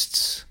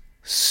priests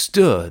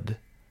stood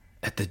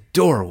at the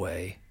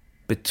doorway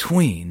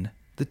between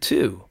the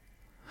two.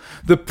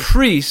 The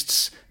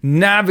priests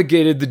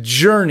navigated the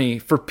journey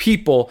for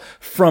people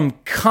from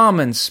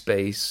common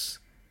space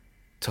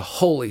to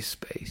holy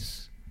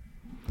space.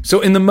 So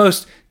in the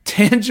most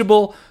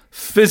tangible,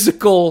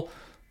 physical,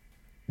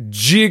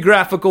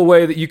 geographical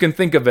way that you can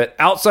think of it,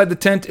 outside the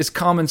tent is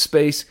common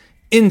space,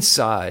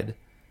 inside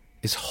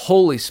is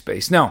holy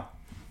space. Now,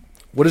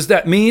 what does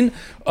that mean?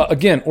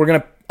 Again, we're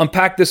going to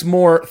unpack this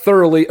more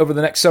thoroughly over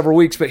the next several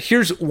weeks, but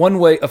here's one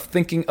way of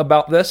thinking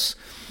about this.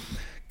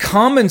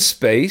 Common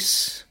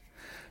space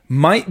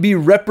might be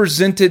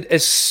represented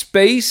as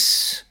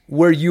space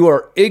where you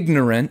are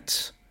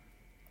ignorant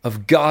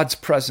of God's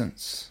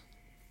presence,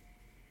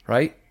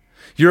 right?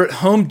 You're at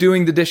home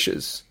doing the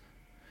dishes.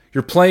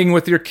 You're playing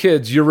with your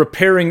kids. You're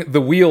repairing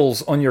the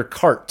wheels on your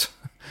cart.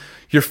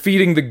 You're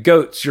feeding the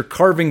goats. You're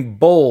carving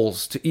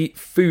bowls to eat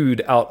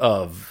food out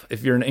of,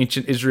 if you're an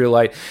ancient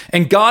Israelite.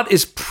 And God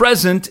is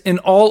present in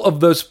all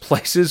of those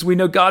places. We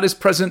know God is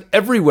present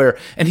everywhere,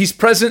 and He's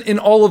present in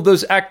all of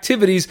those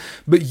activities,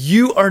 but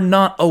you are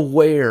not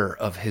aware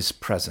of His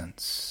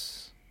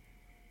presence.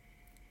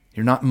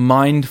 You're not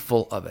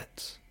mindful of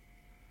it.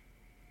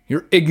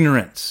 You're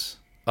ignorant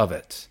of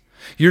it.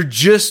 You're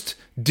just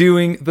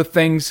doing the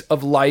things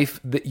of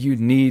life that you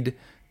need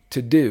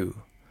to do.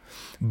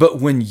 But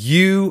when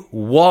you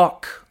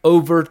walk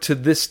over to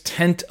this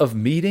tent of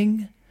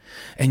meeting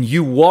and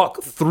you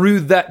walk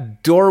through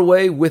that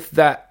doorway with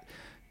that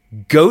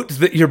goat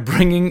that you're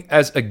bringing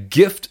as a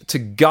gift to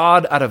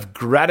God out of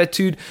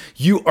gratitude,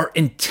 you are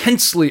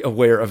intensely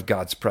aware of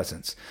God's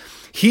presence.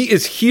 He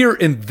is here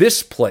in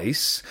this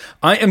place.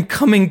 I am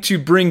coming to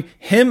bring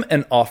him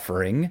an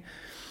offering.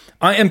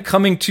 I am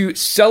coming to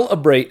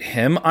celebrate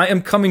him. I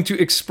am coming to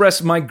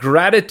express my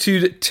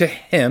gratitude to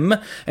him.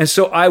 And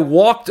so I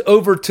walked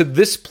over to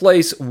this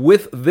place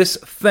with this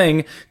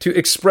thing to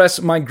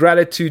express my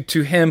gratitude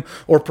to him,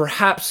 or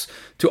perhaps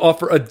to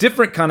offer a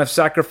different kind of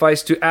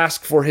sacrifice to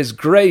ask for his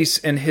grace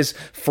and his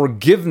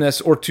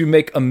forgiveness, or to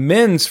make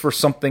amends for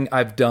something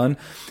I've done.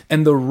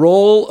 And the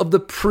role of the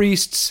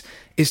priests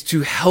is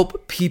to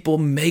help people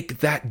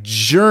make that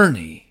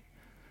journey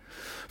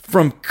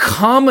from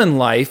common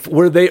life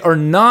where they are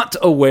not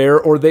aware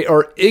or they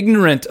are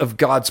ignorant of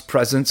God's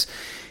presence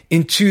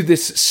into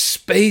this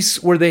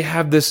space where they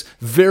have this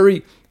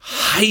very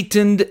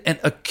heightened and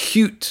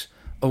acute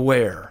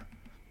aware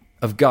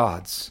of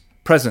God's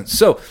presence.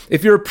 So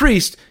if you're a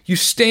priest, you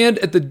stand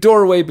at the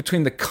doorway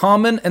between the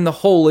common and the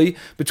holy,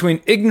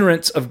 between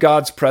ignorance of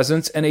God's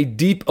presence and a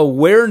deep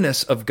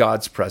awareness of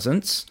God's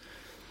presence.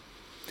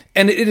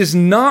 And it is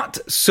not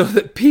so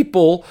that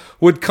people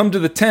would come to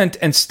the tent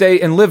and stay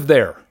and live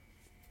there,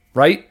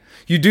 right?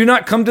 You do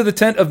not come to the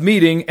tent of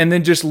meeting and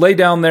then just lay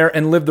down there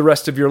and live the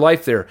rest of your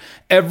life there.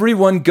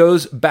 Everyone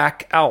goes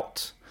back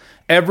out.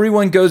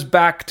 Everyone goes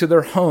back to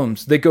their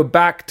homes. They go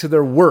back to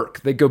their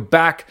work. They go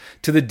back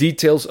to the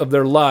details of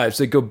their lives.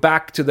 They go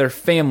back to their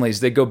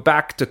families. They go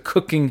back to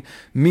cooking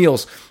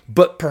meals.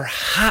 But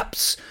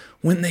perhaps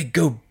when they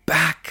go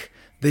back,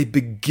 they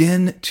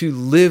begin to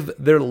live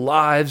their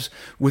lives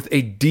with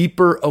a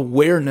deeper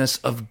awareness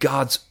of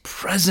God's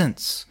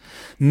presence,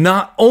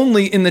 not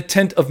only in the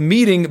tent of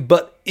meeting,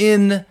 but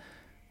in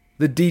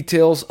the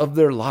details of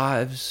their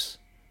lives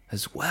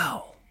as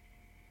well.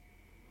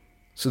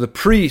 So the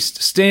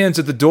priest stands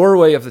at the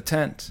doorway of the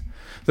tent.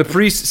 The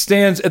priest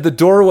stands at the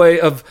doorway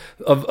of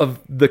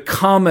the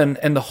common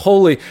and the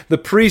holy. The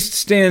priest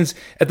stands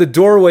at the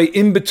doorway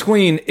in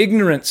between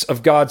ignorance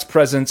of God's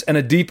presence and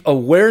a deep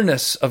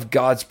awareness of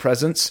God's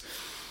presence.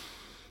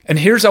 And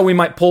here's how we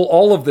might pull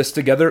all of this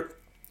together.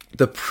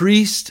 The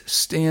priest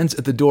stands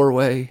at the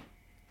doorway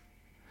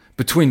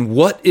between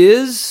what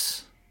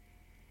is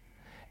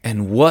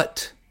and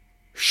what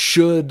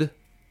should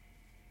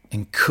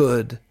and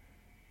could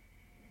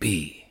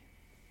be.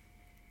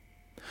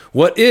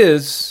 What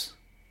is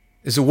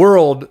a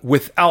world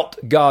without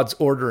God's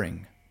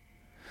ordering.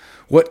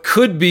 What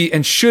could be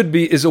and should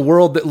be is a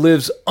world that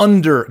lives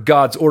under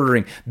God's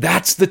ordering.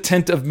 That's the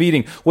tent of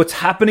meeting. What's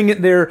happening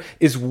in there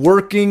is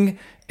working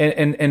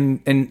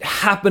and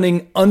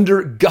happening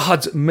under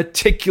God's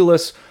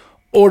meticulous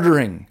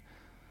ordering.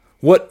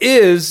 What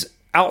is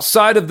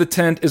outside of the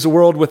tent is a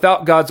world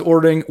without God's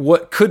ordering.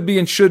 What could be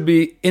and should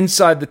be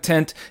inside the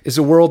tent is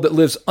a world that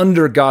lives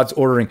under God's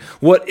ordering.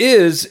 What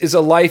is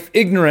a life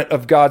ignorant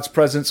of God's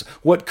presence.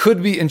 What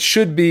could be and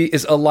should be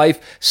is a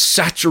life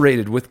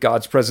saturated with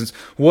God's presence.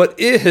 What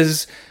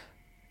is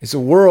a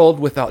world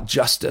without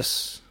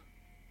justice,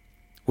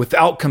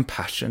 without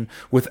compassion,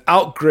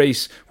 without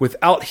grace,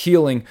 without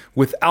healing,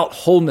 without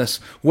wholeness.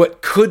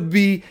 What could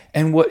be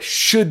and what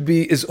should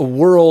be is a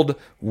world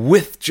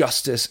with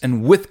justice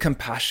and with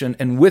compassion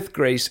and with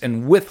grace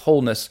and with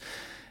wholeness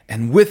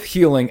and with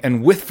healing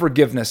and with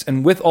forgiveness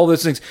and with all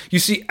those things. You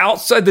see,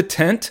 outside the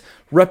tent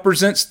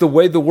represents the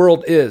way the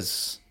world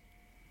is.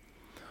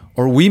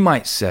 Or we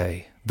might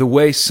say the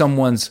way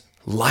someone's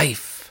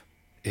life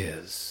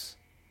is.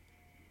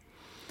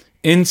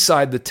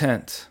 Inside the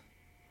tent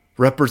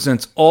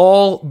represents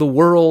all the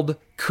world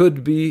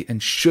could be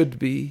and should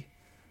be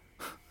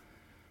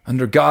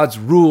under God's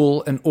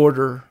rule and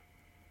order,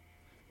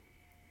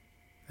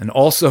 and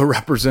also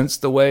represents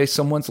the way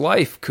someone's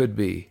life could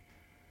be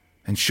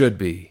and should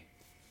be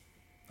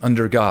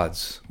under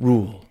God's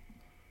rule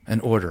and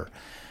order.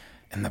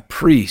 And the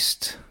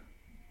priest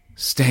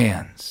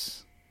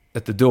stands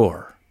at the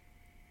door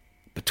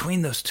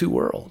between those two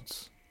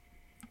worlds.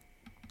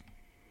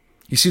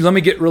 You see, let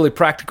me get really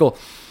practical.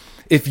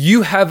 If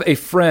you have a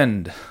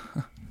friend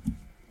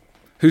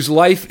whose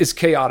life is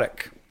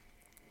chaotic,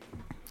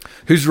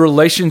 whose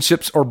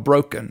relationships are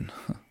broken,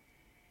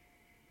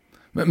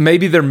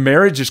 maybe their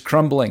marriage is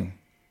crumbling,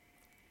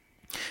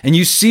 and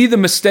you see the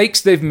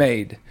mistakes they've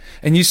made,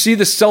 and you see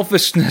the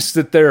selfishness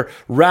that they're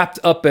wrapped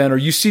up in, or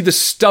you see the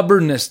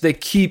stubbornness they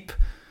keep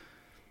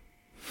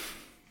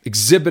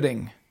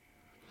exhibiting,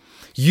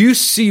 you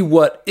see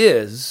what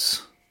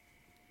is,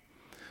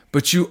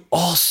 but you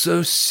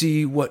also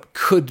see what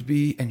could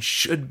be and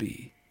should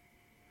be.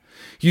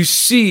 You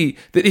see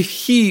that if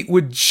he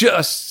would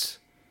just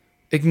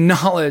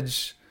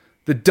acknowledge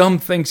the dumb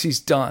things he's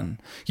done,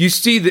 you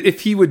see that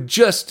if he would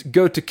just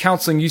go to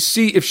counseling, you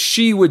see if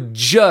she would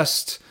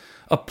just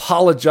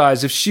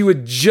apologize, if she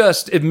would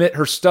just admit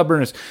her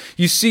stubbornness,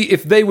 you see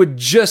if they would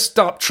just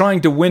stop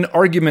trying to win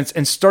arguments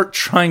and start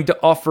trying to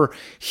offer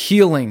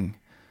healing.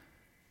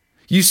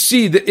 you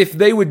see that if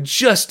they would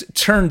just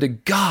turn to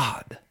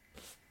God,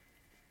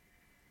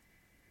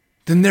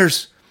 then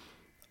there's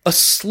a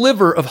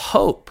sliver of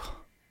hope.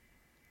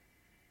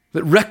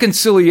 That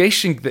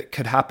reconciliation that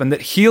could happen,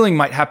 that healing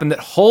might happen, that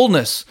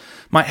wholeness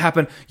might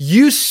happen.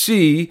 You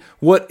see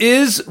what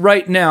is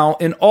right now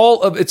in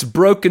all of its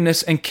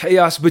brokenness and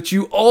chaos, but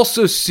you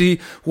also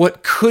see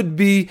what could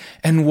be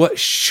and what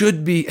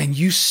should be, and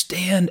you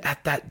stand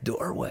at that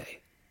doorway.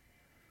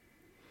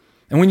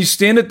 And when you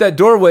stand at that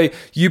doorway,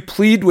 you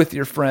plead with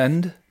your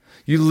friend.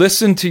 You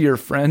listen to your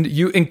friend,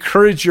 you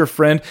encourage your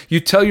friend, you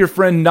tell your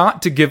friend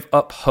not to give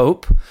up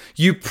hope,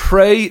 you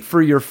pray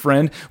for your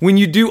friend. When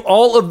you do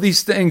all of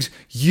these things,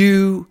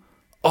 you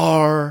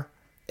are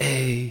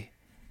a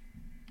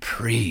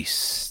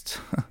priest.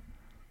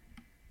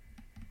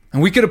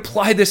 And we could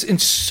apply this in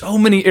so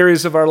many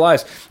areas of our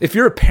lives. If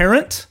you're a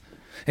parent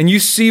and you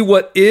see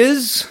what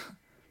is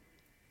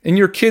in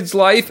your kid's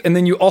life, and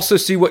then you also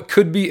see what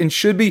could be and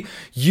should be,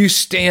 you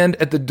stand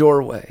at the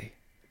doorway.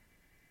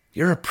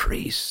 You're a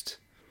priest.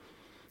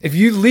 If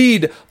you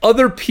lead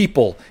other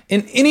people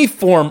in any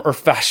form or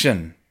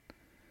fashion,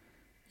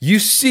 you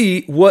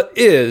see what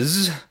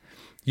is,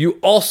 you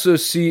also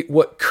see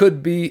what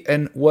could be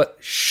and what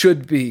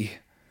should be.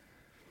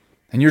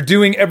 And you're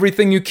doing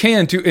everything you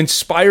can to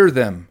inspire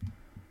them,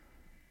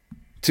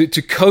 to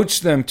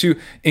coach them, to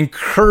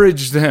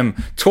encourage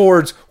them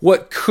towards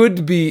what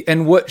could be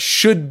and what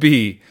should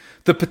be,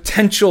 the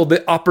potential,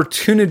 the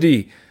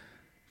opportunity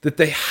that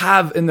they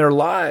have in their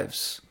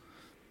lives.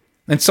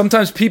 And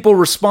sometimes people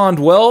respond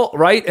well,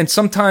 right? And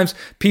sometimes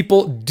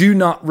people do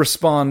not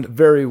respond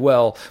very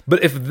well.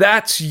 But if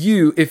that's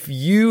you, if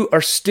you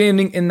are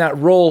standing in that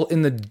role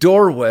in the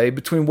doorway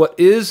between what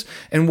is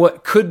and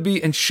what could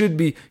be and should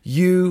be,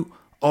 you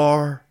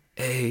are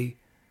a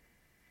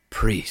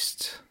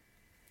priest.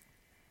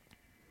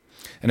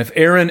 And if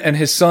Aaron and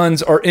his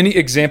sons are any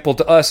example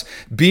to us,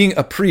 being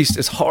a priest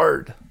is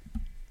hard.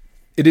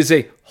 It is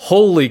a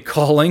holy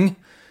calling.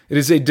 It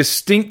is a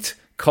distinct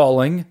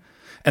calling.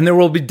 And there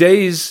will be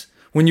days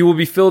when you will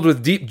be filled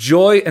with deep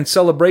joy and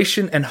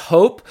celebration and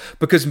hope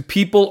because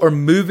people are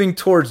moving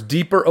towards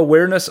deeper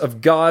awareness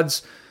of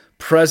God's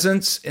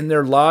presence in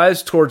their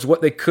lives, towards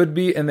what they could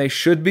be and they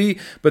should be.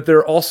 But there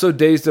are also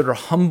days that are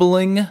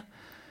humbling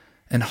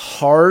and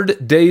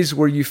hard, days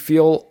where you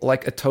feel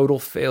like a total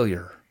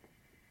failure.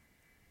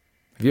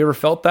 Have you ever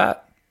felt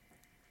that?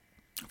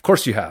 Of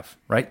course you have,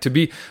 right? To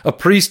be a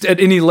priest at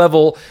any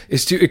level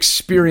is to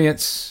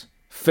experience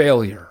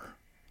failure.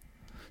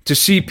 To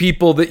see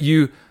people that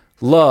you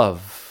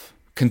love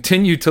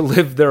continue to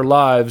live their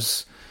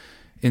lives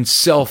in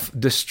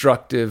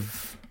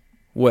self-destructive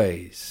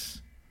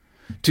ways.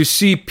 To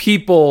see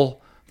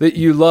people that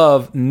you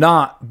love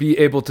not be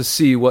able to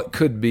see what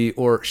could be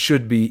or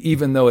should be,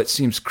 even though it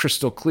seems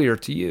crystal clear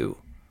to you.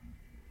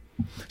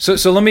 So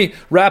let me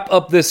wrap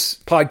up this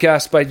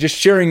podcast by just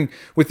sharing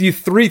with you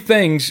 3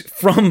 things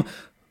from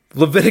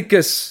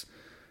Leviticus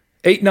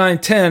 8, 9,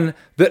 10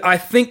 that I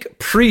think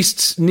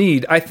priests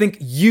need, I think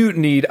you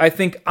need, I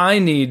think I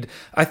need,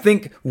 I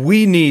think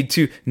we need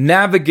to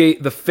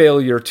navigate the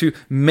failure, to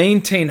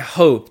maintain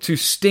hope, to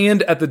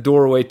stand at the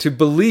doorway, to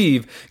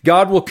believe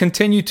God will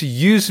continue to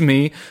use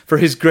me for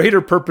his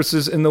greater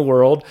purposes in the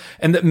world,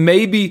 and that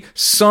maybe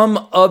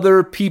some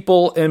other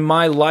people in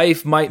my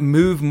life might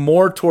move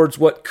more towards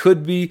what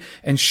could be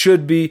and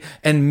should be,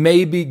 and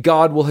maybe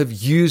God will have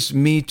used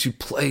me to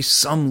play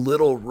some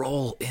little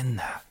role in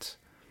that.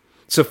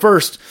 So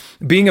first,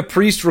 being a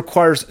priest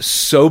requires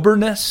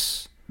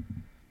soberness,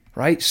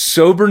 right?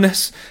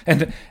 Soberness.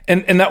 And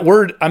that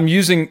word I'm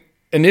using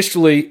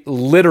initially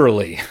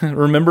literally.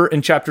 Remember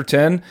in chapter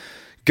 10,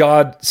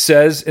 God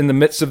says in the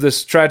midst of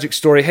this tragic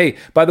story, hey,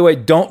 by the way,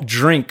 don't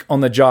drink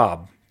on the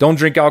job. Don't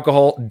drink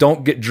alcohol.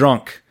 Don't get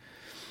drunk.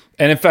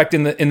 And in fact,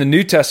 in the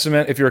New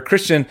Testament, if you're a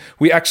Christian,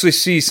 we actually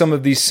see some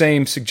of these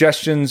same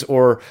suggestions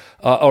or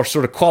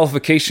sort of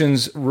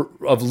qualifications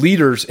of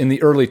leaders in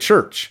the early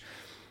church.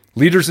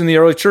 Leaders in the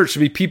early church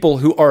should be people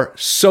who are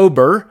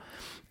sober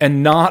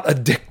and not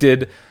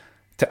addicted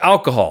to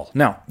alcohol.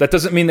 Now, that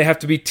doesn't mean they have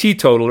to be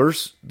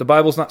teetotalers. The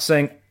Bible's not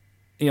saying,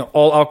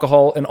 all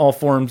alcohol in all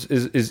forms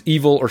is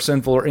evil or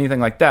sinful or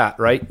anything like that,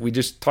 right? We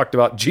just talked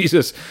about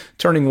Jesus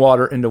turning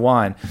water into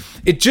wine.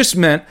 It just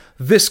meant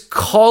this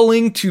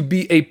calling to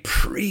be a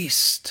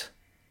priest,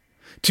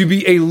 to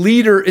be a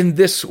leader in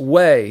this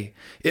way.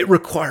 It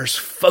requires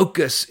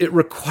focus. It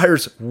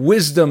requires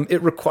wisdom.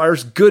 It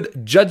requires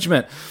good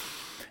judgment.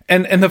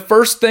 And the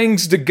first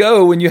things to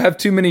go when you have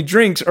too many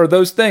drinks are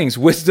those things: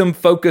 wisdom,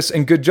 focus,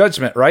 and good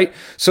judgment, right?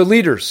 So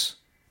leaders,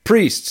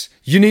 priests,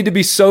 you need to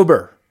be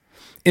sober.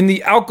 In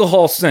the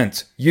alcohol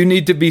sense, you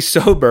need to be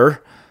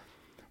sober,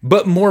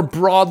 but more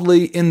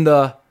broadly in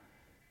the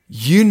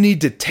you need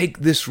to take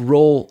this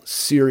role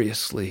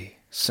seriously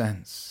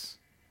sense.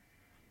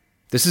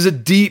 This is a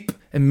deep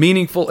and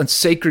meaningful and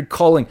sacred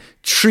calling.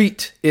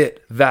 Treat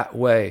it that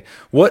way.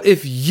 What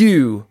if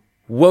you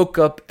woke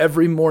up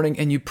every morning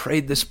and you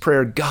prayed this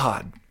prayer: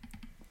 God,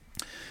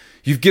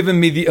 You've given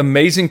me the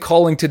amazing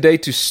calling today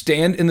to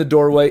stand in the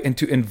doorway and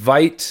to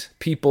invite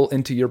people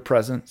into your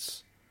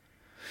presence,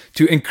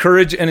 to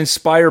encourage and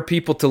inspire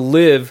people to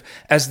live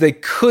as they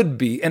could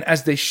be and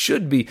as they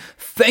should be.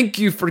 Thank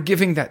you for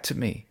giving that to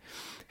me.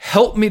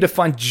 Help me to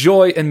find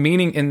joy and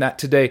meaning in that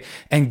today,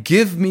 and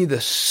give me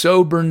the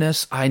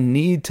soberness I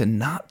need to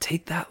not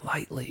take that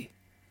lightly.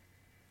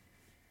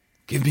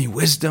 Give me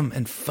wisdom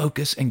and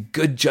focus and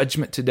good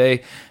judgment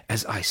today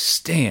as I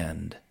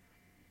stand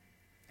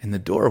in the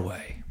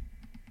doorway.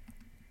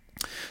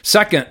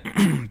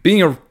 Second,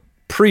 being a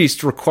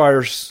priest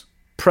requires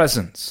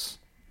presence.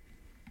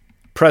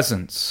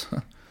 Presence.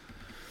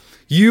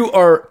 You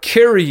are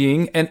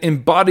carrying and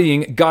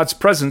embodying God's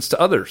presence to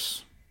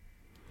others.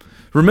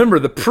 Remember,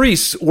 the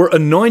priests were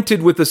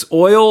anointed with this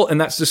oil, and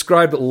that's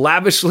described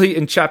lavishly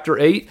in chapter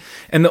 8.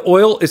 And the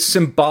oil is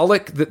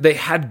symbolic that they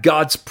had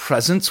God's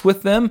presence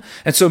with them.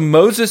 And so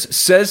Moses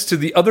says to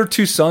the other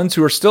two sons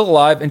who are still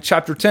alive in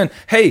chapter 10,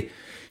 hey,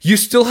 you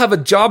still have a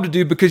job to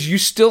do because you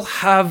still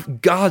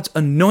have God's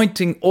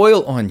anointing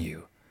oil on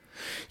you.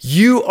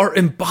 You are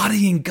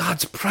embodying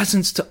God's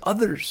presence to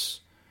others.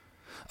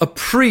 A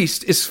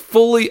priest is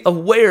fully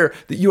aware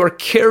that you are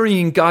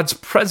carrying God's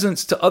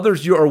presence to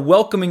others. You are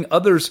welcoming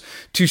others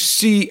to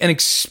see and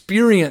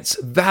experience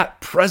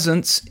that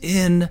presence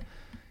in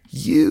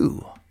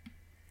you.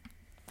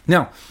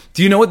 Now,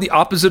 do you know what the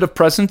opposite of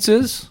presence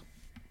is?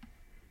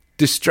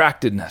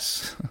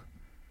 Distractedness.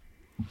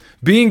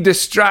 Being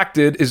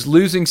distracted is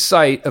losing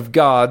sight of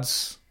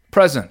God's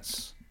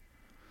presence.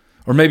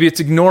 Or maybe it's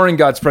ignoring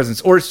God's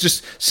presence, or it's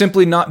just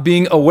simply not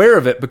being aware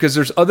of it because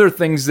there's other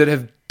things that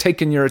have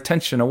taken your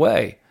attention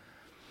away.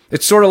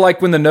 It's sort of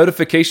like when the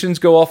notifications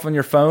go off on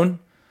your phone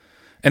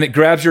and it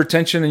grabs your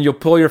attention and you'll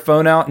pull your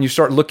phone out and you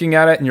start looking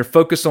at it and you're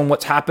focused on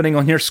what's happening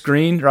on your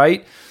screen,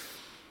 right?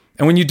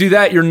 And when you do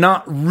that, you're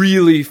not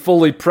really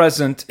fully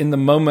present in the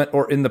moment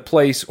or in the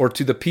place or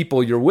to the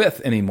people you're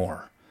with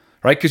anymore.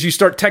 Right? Because you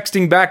start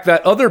texting back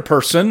that other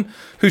person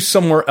who's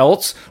somewhere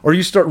else, or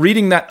you start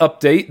reading that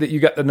update that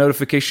you got the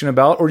notification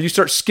about, or you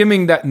start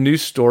skimming that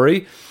news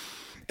story,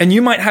 and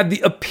you might have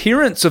the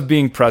appearance of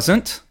being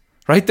present,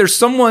 right? There's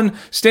someone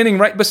standing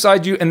right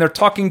beside you, and they're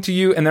talking to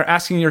you, and they're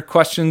asking your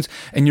questions,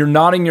 and you're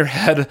nodding your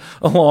head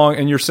along,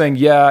 and you're saying,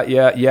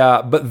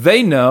 yeah, but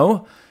they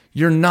know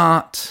you're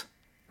not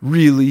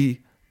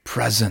really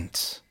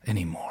present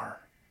anymore.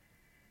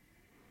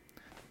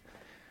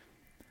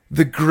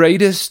 The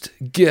greatest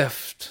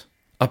gift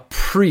a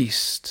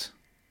priest,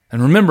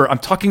 and remember, I'm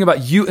talking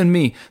about you and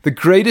me, the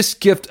greatest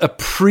gift a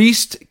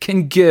priest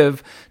can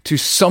give to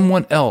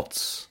someone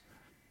else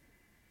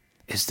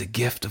is the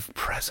gift of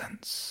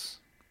presence.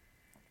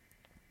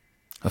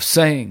 Of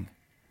saying,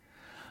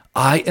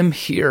 I am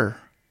here.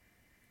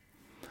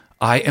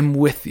 I am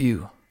with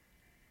you.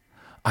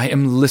 I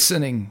am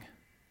listening.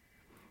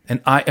 And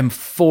I am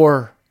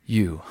for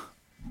you.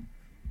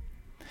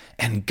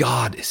 And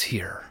God is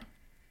here.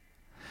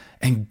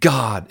 And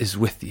God is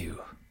with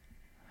you.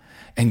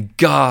 And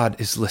God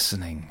is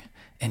listening.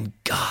 And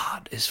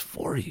God is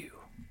for you.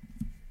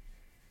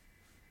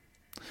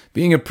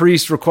 Being a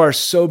priest requires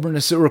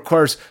soberness. It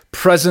requires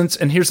presence.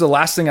 And here's the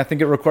last thing I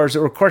think it requires.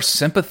 It requires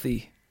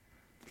sympathy.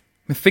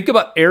 I mean, think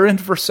about Aaron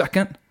for a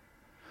second.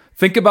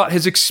 Think about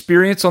his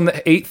experience on the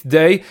 8th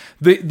day,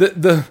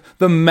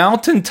 the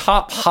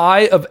mountaintop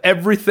high of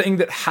everything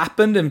that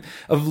happened and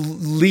of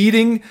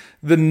leading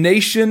the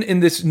nation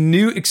in this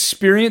new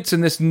experience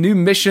and this new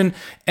mission,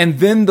 and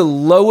then the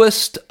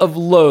lowest of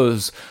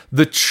lows,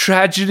 the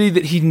tragedy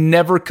that he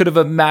never could have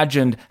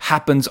imagined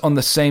happens on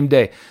the same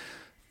day.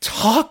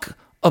 Talk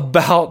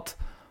about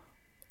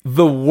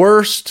the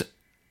worst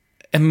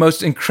and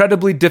most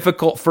incredibly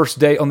difficult first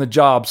day on the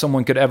job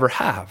someone could ever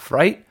have,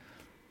 right?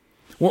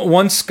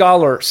 One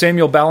scholar,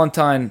 Samuel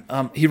Ballantyne,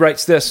 he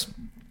writes this.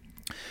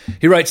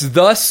 He writes,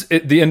 thus,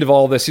 at the end of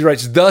all this, he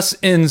writes, thus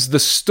ends the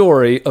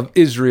story of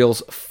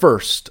Israel's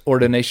first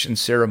ordination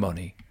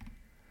ceremony.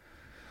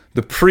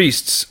 The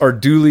priests are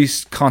duly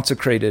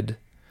consecrated.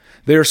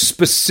 They are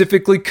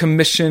specifically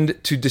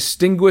commissioned to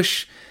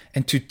distinguish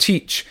and to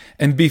teach.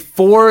 And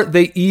before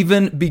they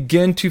even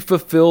begin to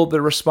fulfill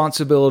their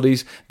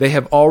responsibilities, they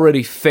have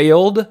already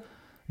failed,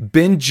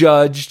 been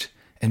judged,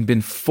 and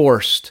been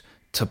forced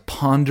to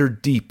ponder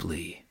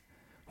deeply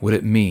what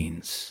it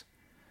means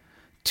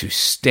to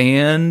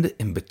stand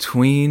in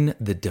between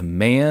the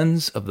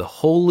demands of the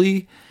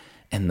holy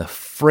and the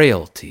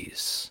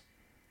frailties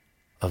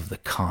of the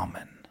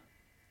common.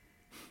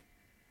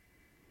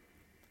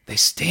 They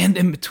stand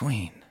in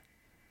between,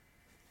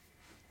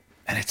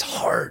 and it's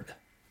hard.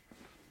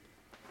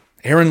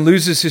 Aaron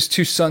loses his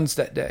 2 sons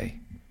that day.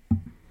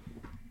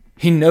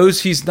 He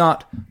knows he's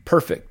not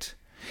perfect.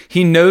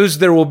 He knows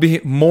there will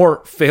be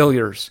more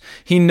failures.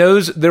 He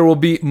knows there will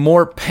be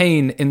more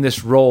pain in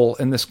this role,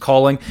 in this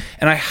calling.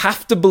 And I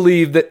have to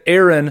believe that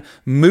Aaron,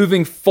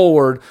 moving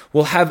forward,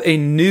 will have a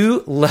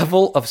new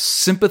level of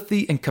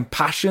sympathy and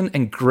compassion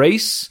and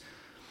grace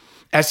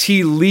as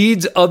he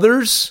leads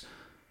others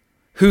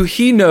who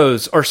he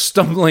knows are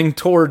stumbling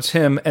towards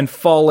him and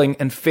falling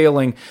and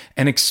failing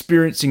and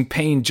experiencing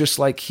pain just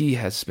like he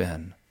has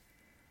been.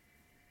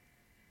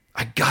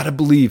 I gotta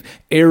believe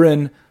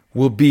Aaron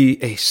will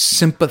be a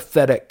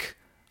sympathetic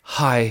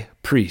high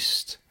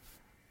priest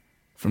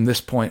from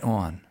this point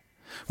on.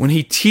 When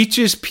he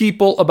teaches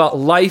people about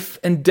life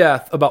and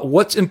death, about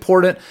what's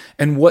important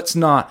and what's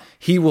not,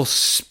 he will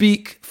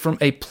speak from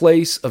a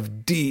place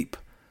of deep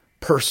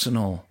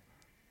personal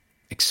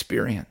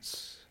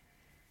experience.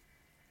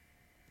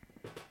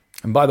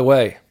 And by the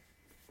way,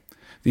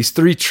 these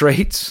three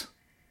traits,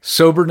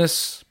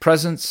 soberness,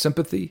 presence,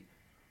 sympathy,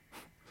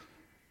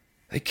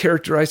 they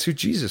characterize who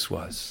Jesus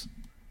was.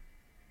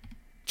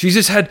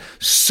 Jesus had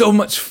so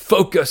much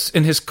focus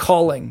in his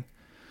calling.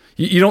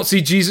 You don't see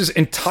Jesus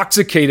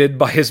intoxicated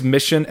by his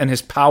mission and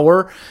his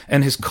power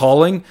and his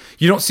calling.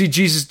 You don't see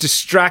Jesus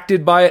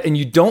distracted by it, and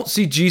you don't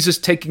see Jesus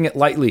taking it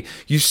lightly.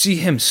 You see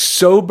him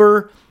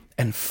sober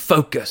and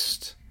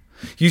focused.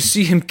 You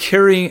see him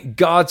carrying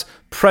God's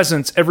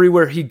presence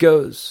everywhere he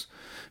goes,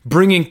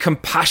 bringing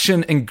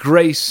compassion and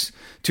grace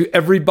to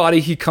everybody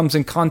he comes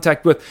in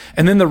contact with.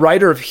 And then the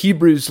writer of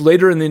Hebrews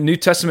later in the New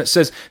Testament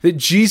says that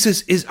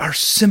Jesus is our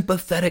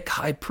sympathetic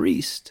high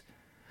priest.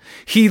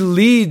 He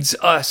leads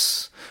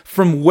us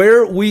from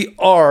where we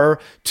are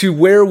to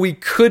where we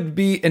could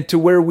be and to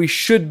where we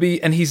should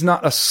be. And he's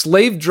not a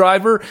slave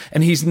driver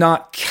and he's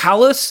not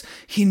callous.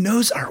 He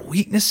knows our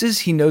weaknesses.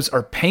 He knows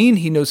our pain.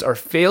 He knows our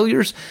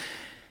failures.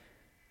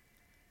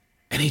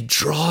 And he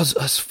draws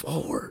us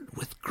forward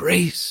with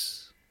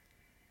grace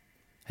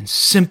and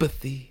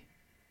sympathy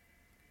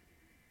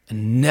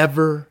and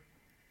never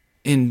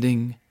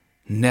ending,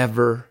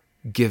 never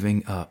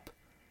giving up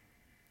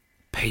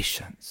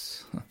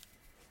patience.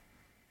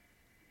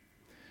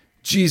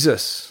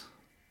 Jesus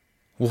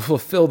will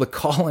fulfill the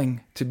calling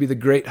to be the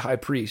great high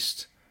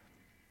priest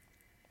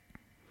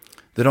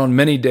that on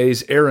many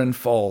days Aaron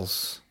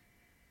falls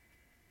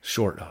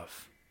short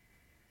of.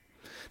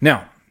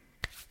 Now,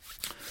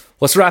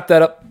 let's wrap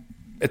that up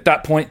at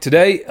that point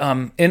today.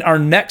 In our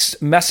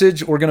next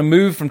message, we're going to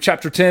move from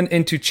chapter 10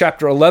 into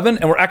chapter 11,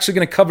 and we're actually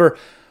going to cover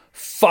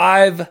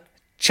 5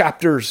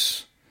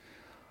 chapters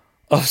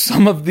of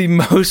some of the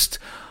most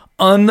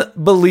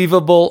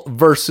unbelievable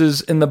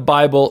verses in the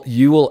Bible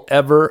you will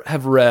ever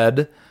have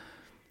read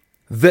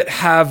that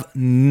have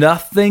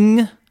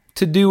nothing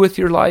to do with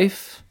your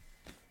life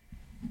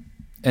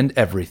and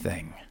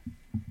everything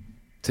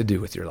to do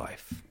with your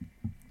life.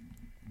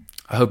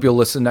 I hope you'll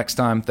listen next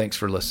time. Thanks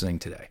for listening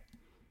today.